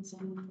inspections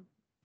and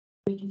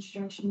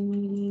reconstruction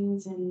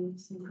meetings and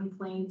some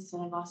complaints,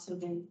 and I've also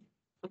been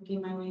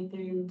working my way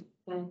through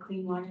the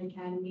Clean Water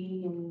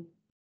Academy, and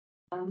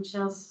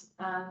Michelle's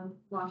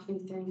walked me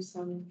through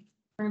some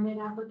permit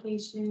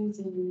applications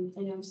and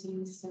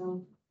NOCs,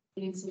 so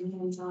getting some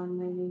hands-on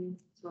learning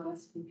as well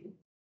as computer.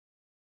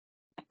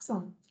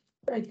 Excellent.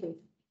 Very good.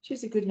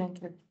 She's a good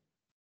mentor.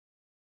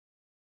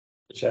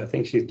 I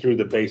think she's through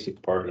the basic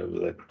part of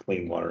the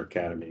Clean Water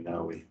Academy.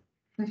 Now we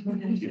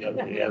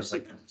has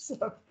like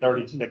So,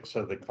 36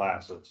 of the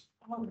classes.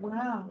 oh,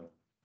 wow.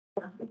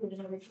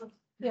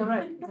 Yeah,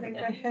 right.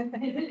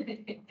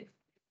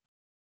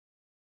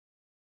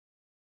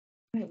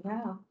 Right,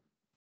 wow.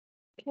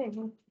 Okay,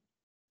 well,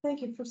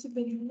 thank you for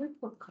submitting the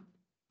report. Carmen.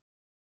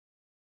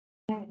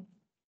 Okay.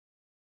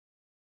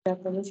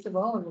 Got the list of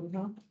all of them,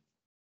 huh?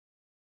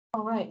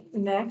 All right,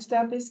 next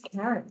up is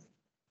Karen.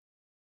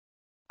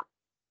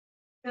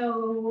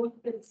 So,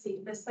 let's see,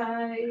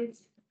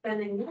 besides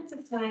spending lots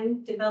of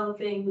time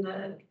developing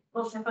the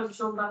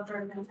multifunctional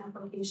buffer grant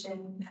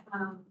application,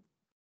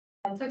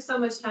 it took so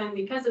much time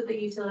because of the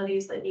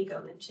utilities that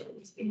Nico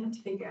mentioned. We had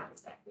to figure out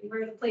exactly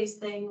where to place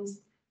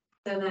things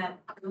so that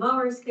the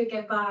mowers could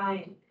get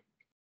by,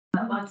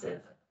 lots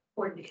of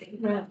coordinating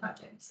for that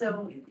project.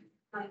 So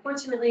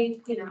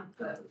unfortunately,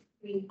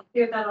 we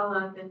cleared that all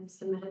up and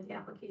submitted the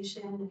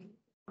application and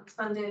it's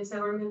funded.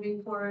 So we're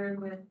moving forward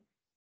with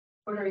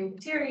ordering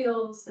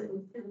materials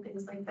and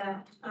things like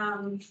that.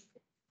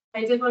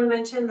 I did want to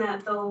mention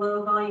that the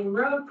low volume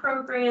road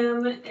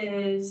program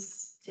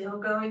is still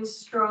going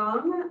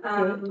strong.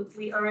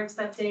 We are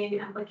accepting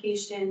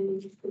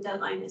application. The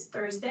deadline is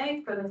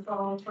Thursday for the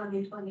fall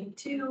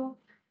 2022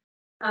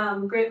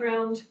 grant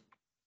round.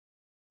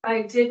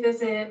 I did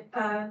visit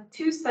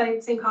 2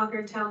 sites in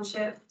Concord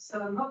Township, so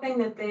I'm hoping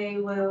that they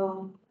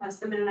will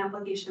submit an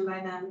application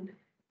by then.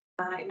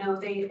 I know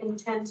they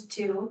intend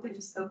to. I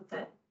just hope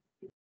that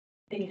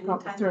they can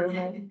Pop time through, it.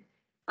 right?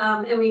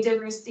 And we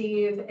did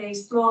receive a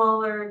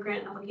smaller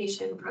grant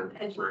application from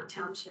Edgemont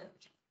Township.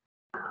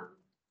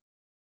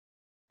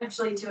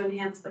 Actually to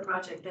enhance the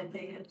project that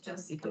they had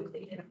just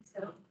completed.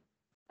 So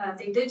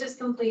they did just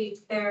complete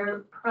their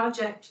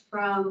project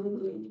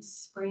from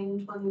spring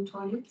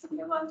 2020, I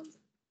think it was.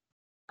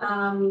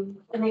 And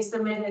they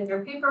submitted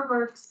their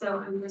paperwork, so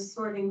I'm just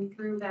sorting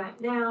through that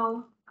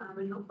now.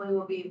 And hopefully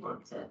we'll be able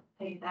to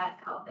pay that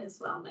out as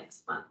well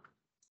next month.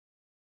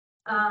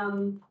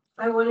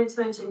 I wanted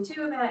to mention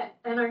too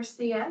that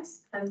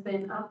NRCS has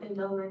been up in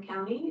Delaware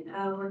County,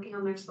 working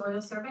on their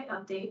soil survey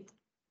update.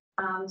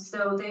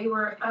 So they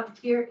were up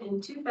here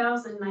in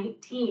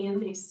 2019.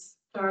 They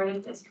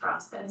started this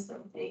process, I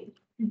think,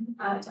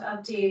 to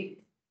update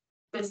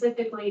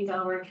specifically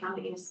Delaware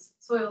County's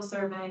soil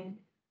survey.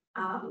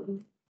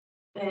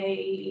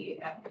 they,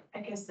 I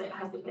guess it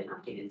hasn't been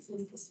updated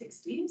since the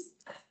sixties,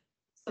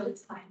 so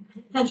it's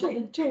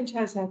fine. Change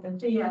has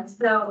happened. Yeah,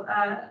 so,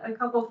 a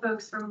couple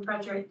folks from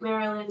Frederick,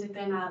 Maryland have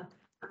been up,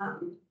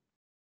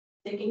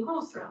 digging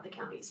holes throughout the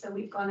county. So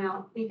we've gone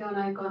out, Nico and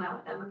I have gone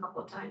out with them a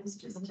couple of times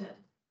just to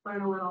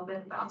learn a little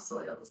bit about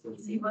soils and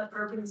see what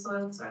urban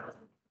soils are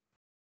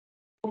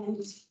like.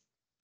 And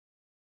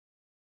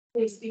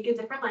they speak a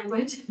different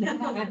language.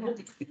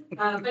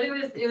 But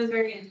it was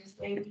very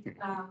interesting,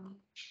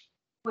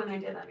 when I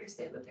did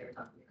understand what they were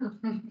talking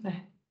about.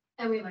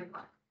 And we learned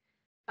more.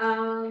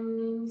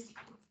 Let's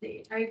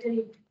see, I've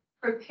been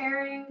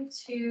preparing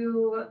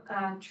to,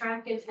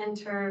 track and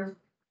enter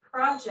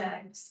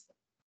projects,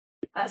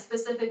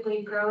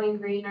 specifically growing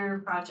greener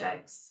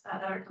projects,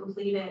 that are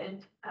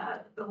completed.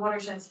 The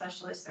watershed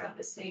specialists throughout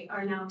the state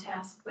are now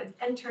tasked with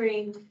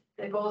entering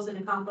the goals and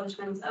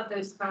accomplishments of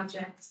those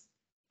projects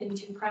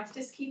into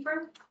Practice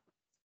Keeper,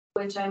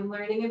 which I'm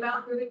learning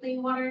about through the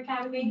Clean Water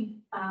Academy.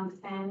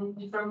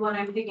 And from what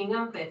I'm picking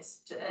up,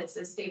 it's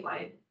a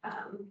statewide,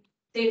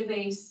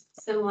 database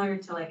similar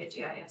to like a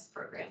GIS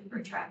program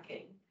for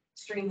tracking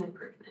stream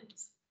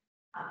improvements.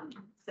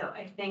 So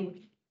I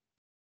think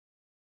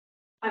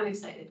I'm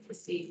excited to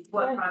see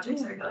what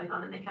projects are going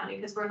on in the county,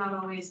 because we're not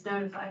always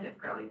notified of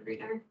growing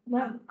greener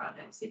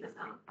projects, even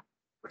though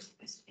we're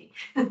supposed to be.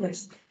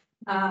 Yes.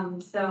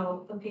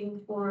 So looking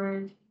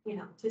forward,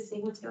 to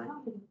seeing what's going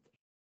on.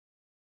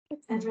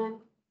 And then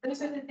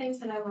those are the things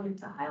that I wanted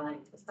to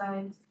highlight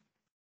besides,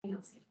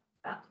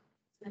 about.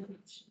 Can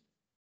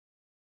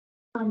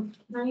I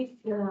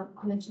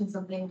mention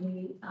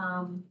something?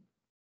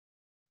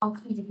 All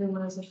kinds of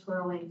rumors are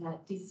swirling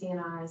that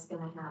DCNR is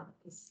gonna have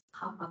this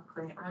pop-up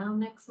grant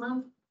round next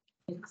month.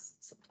 It's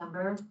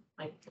September,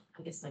 like,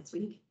 I guess next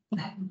week.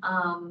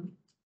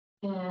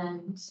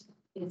 And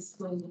it's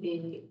going to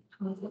be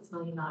 $26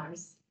 million,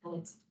 and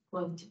it's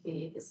going to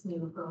be this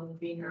new growing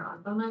greener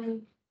ARPA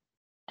money.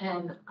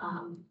 And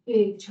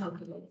big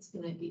chunk of it is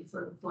gonna be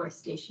for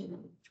forestation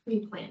and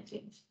tree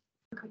planting.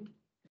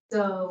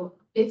 So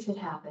if it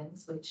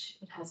happens, which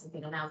it hasn't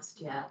been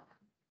announced yet,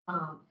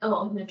 and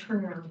the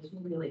turnaround is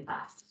really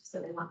fast. So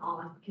they want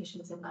all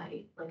applications in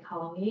by like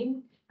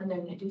Halloween, and they're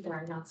gonna do their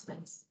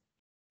announcements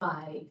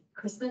by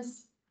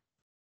Christmas.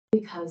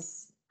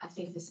 Because I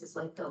think this is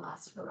like the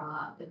last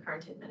hurrah of the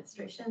current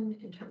administration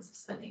in terms of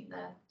spending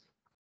the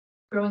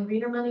growing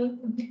greener money.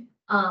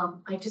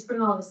 I just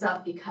bring all this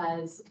up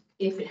because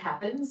if it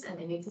happens and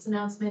they make this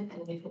announcement,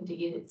 and if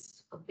indeed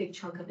it's a big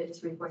chunk of it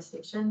is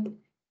reforestation,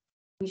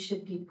 we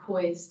should be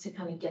poised to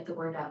kind of get the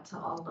word out to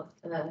all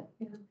of the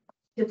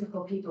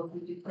typical people who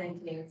do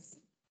plantings.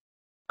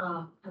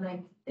 And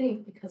I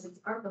think because it's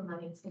ARPA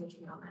money, it's gonna be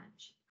no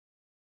match.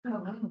 Oh,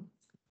 wow.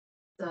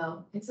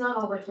 So it's not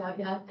all worked out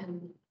yet,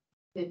 and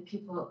the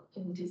people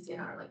in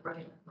DCNR are like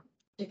running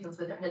chickens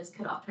with their heads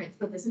cut off trying to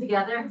put this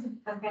together.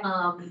 Okay.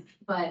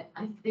 But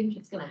I think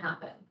it's gonna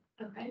happen.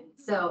 Okay.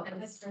 So,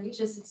 and it's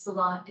a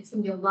lot, it's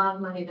gonna be a lot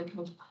of money that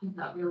comes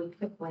out really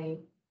quickly.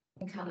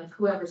 And kind of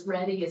whoever's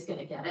ready is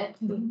gonna get it.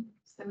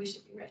 So we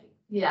should be ready.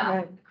 Yeah.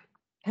 Right.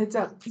 Heads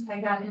up.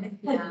 I got it.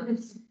 Yeah.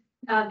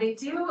 They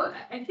do,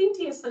 I think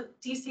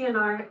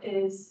DCNR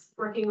is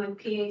working with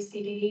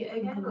PACD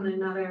again on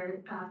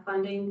another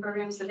funding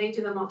program. So they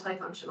do the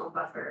multifunctional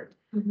buffer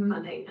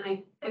funding.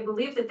 And I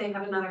believe that they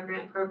have another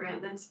grant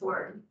program that's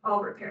for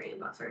all riparian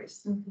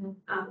buffers.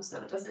 So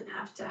it doesn't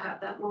have to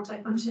have that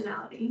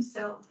multifunctionality.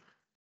 So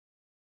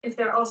if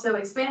they're also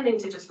expanding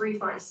to just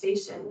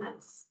reforestation,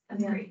 that's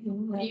great.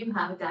 Do you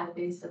have a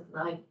database of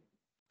like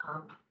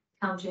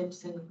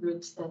townships and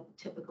groups that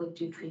typically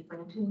do tree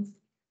plantings?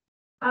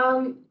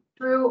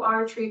 Through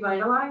our Tree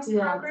Vitalize Yeah,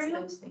 that's what I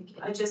program, was thinking.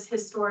 just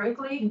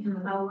historically,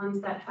 ones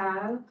that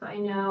have, I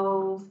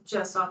know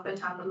just off the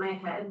top of my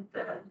head,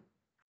 the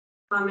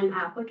common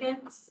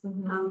applicants.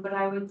 But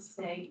I would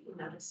say,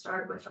 to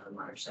start with our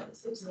watershed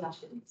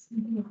associations.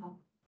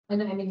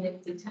 And I mean,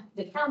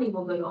 the county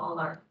will go to all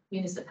our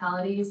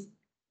municipalities,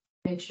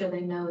 make sure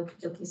they know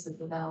that this is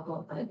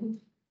available, but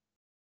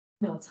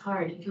no, it's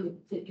hard.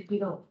 If you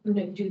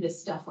don't do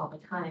this stuff all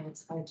the time,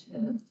 it's hard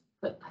to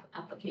put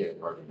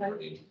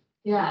applications.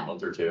 Yeah. A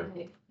month or two.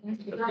 Right.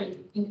 Right.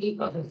 In 8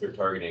 months. If they're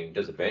targeting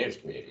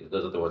disadvantaged communities,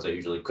 those are the ones that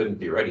usually couldn't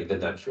be ready in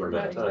that short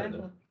amount of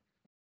time.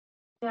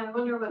 Yeah, I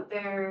wonder what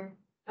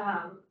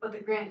what the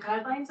grant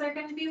guidelines are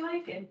gonna be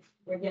like, if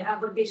We're the getting-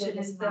 application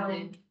is so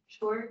getting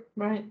short.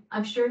 Right.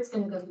 I'm sure it's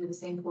gonna go through the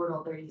same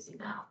portal they're using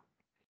now.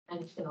 And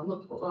it's gonna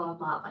look a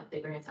lot like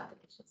the grant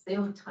applications. They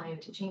don't have time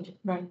to change it.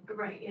 Right.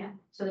 Right, yeah.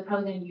 So they're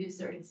probably gonna use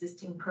their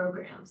existing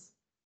programs.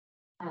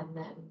 And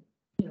then,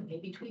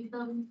 maybe tweak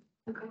them.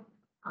 Okay.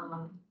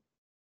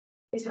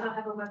 They They don't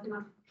have a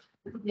webinar.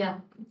 Yeah.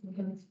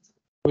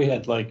 We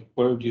had like,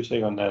 what would you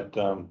say on that,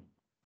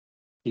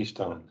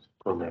 Keystone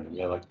program? We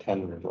had like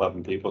 10 or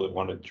 11 people that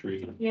wanted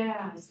trees.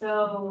 Yeah,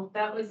 so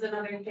that was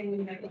another thing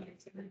we might wanted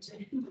to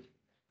mention.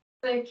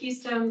 The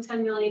Keystone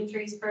 10 Million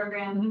Trees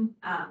program,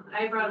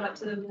 I brought it up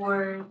to the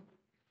board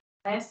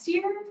last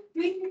year,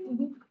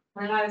 maybe,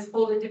 and I was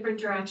pulled in different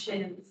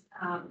directions.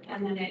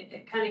 And then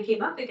it kind of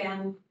came up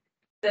again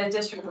The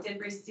district did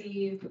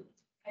receive,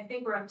 I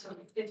think we're up to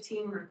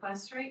 15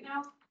 requests right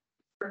now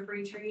for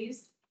free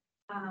trees.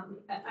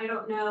 I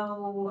don't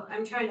know,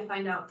 I'm trying to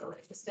find out the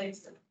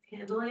logistics of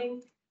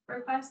handling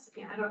requests.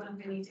 Yeah, I don't know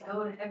if I need to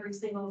go to every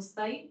single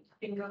site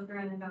and go through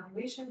an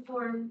evaluation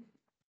form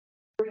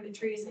for the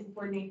trees and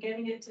coordinate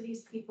getting it to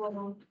these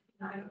people.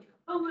 I don't know.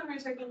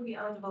 Homeowners are gonna be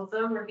eligible,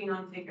 so I'm working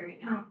on figuring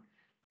out.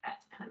 And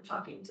I'm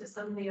talking to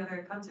some of the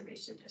other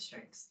conservation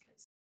districts,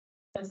 because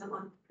doesn't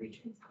want free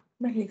trees.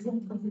 Right,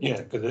 exactly.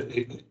 Yeah, because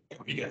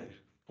yeah,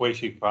 way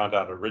she found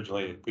out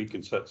originally, we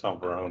can set some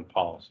of our own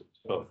policies.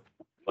 So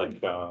like,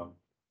 you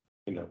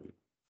know,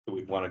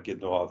 we want to get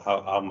into all,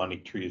 how many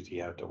trees do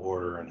you have to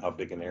order and how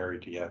big an area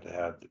do you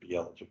have to be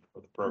eligible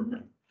for the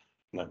program?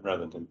 Not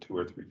rather than 2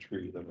 or 3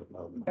 trees. I don't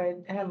know. Right,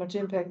 how much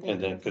impact.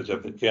 And then, because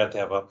if you have to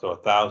have up to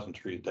 1,000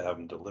 trees to have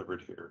them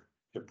delivered here,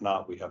 if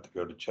not, we have to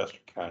go to Chester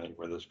County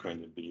where there's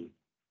going to be.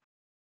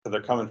 So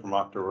they're coming from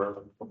off the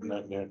road, so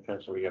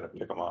we gotta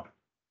pick them up.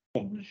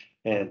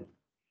 And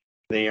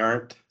they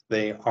are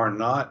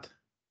not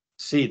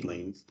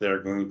seedlings. They're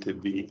going to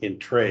be in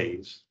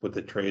trays, but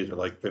the trays are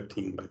like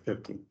 15 by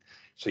 15.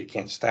 So you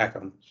can't stack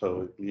them.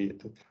 So the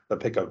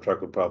pickup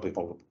truck will probably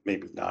hold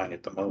maybe 9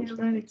 at the most.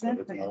 right, So it's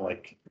exactly. not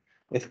like,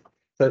 it's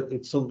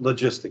the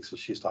logistics that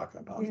she's talking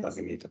about. Yes.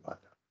 Something we need to find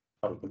out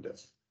how we can do.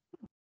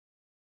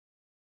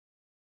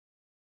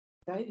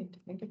 Exciting to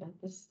think about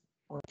this,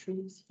 or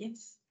trees,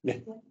 yes. Yeah,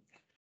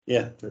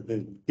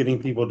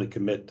 getting people to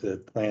commit to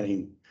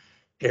planting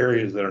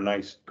areas that are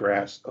nice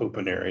grass,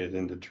 open areas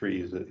into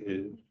trees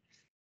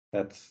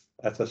that's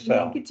a And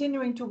sell.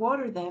 continuing to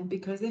water them,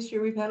 because this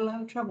year we've had a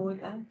lot of trouble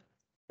with that.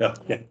 Yeah,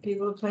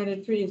 People have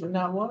planted trees and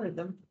not watered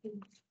them.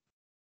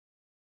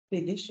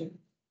 Big issue.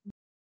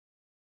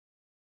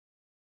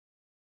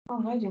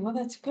 All righty, well,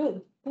 that's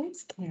good.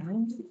 Thanks,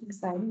 Karen.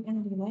 Exciting.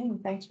 And Elaine,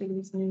 thanks for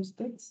these news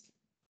bits.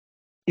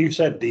 you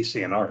said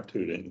DCNR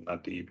too, didn't you?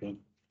 Not DEP.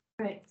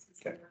 Right.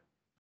 Okay.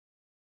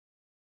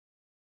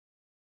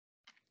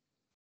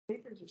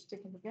 Papers are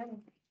sticking together.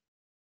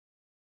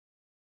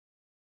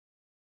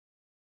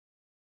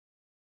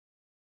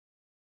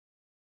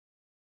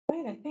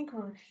 Wait, I think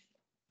we're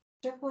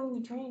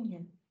circling the train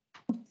here.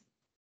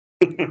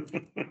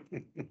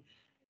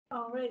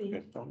 Already.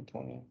 Is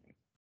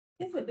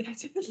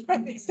it?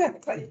 Right,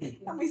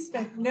 exactly. And we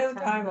spent no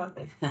time on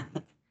it.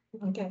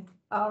 Okay,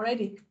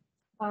 alrighty.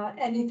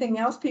 Anything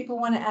else people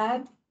want to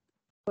add?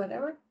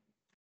 Whatever.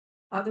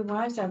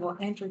 Otherwise, I will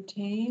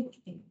entertain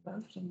a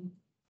motion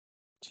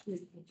to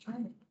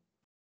adjourn.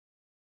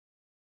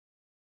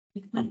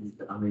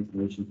 I'll make the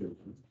motion to.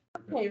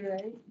 Okay,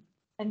 Ray.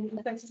 And you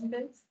second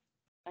this?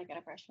 I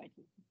gotta brush my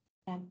teeth.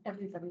 And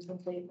everybody's in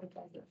favor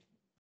of it.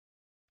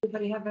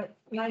 Everybody have a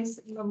nice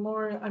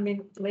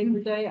Labor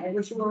Day. I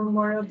wish you were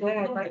Memorial Day.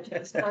 I'd like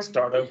to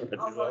Start over.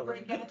 all over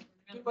again.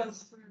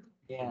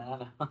 Yeah, I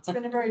know. It's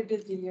been a very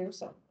busy year,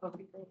 so it'll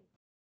be great.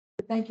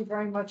 But thank you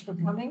very much for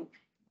coming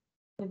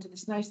into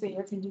this nicely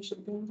air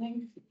conditioned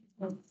building.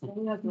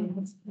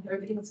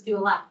 Everything's do a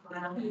lot.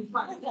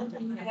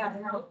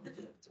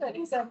 Yeah,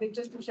 exactly,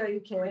 just to show you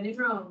care. Any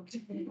wrong.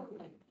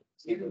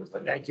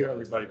 Thank you,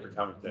 everybody, for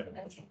coming there.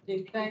 Thank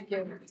you.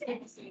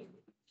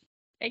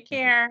 Take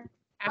care.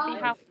 Happy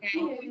holiday.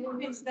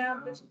 It's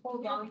now, just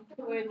hold on.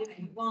 Wait, if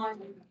you want,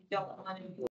 you don't want to.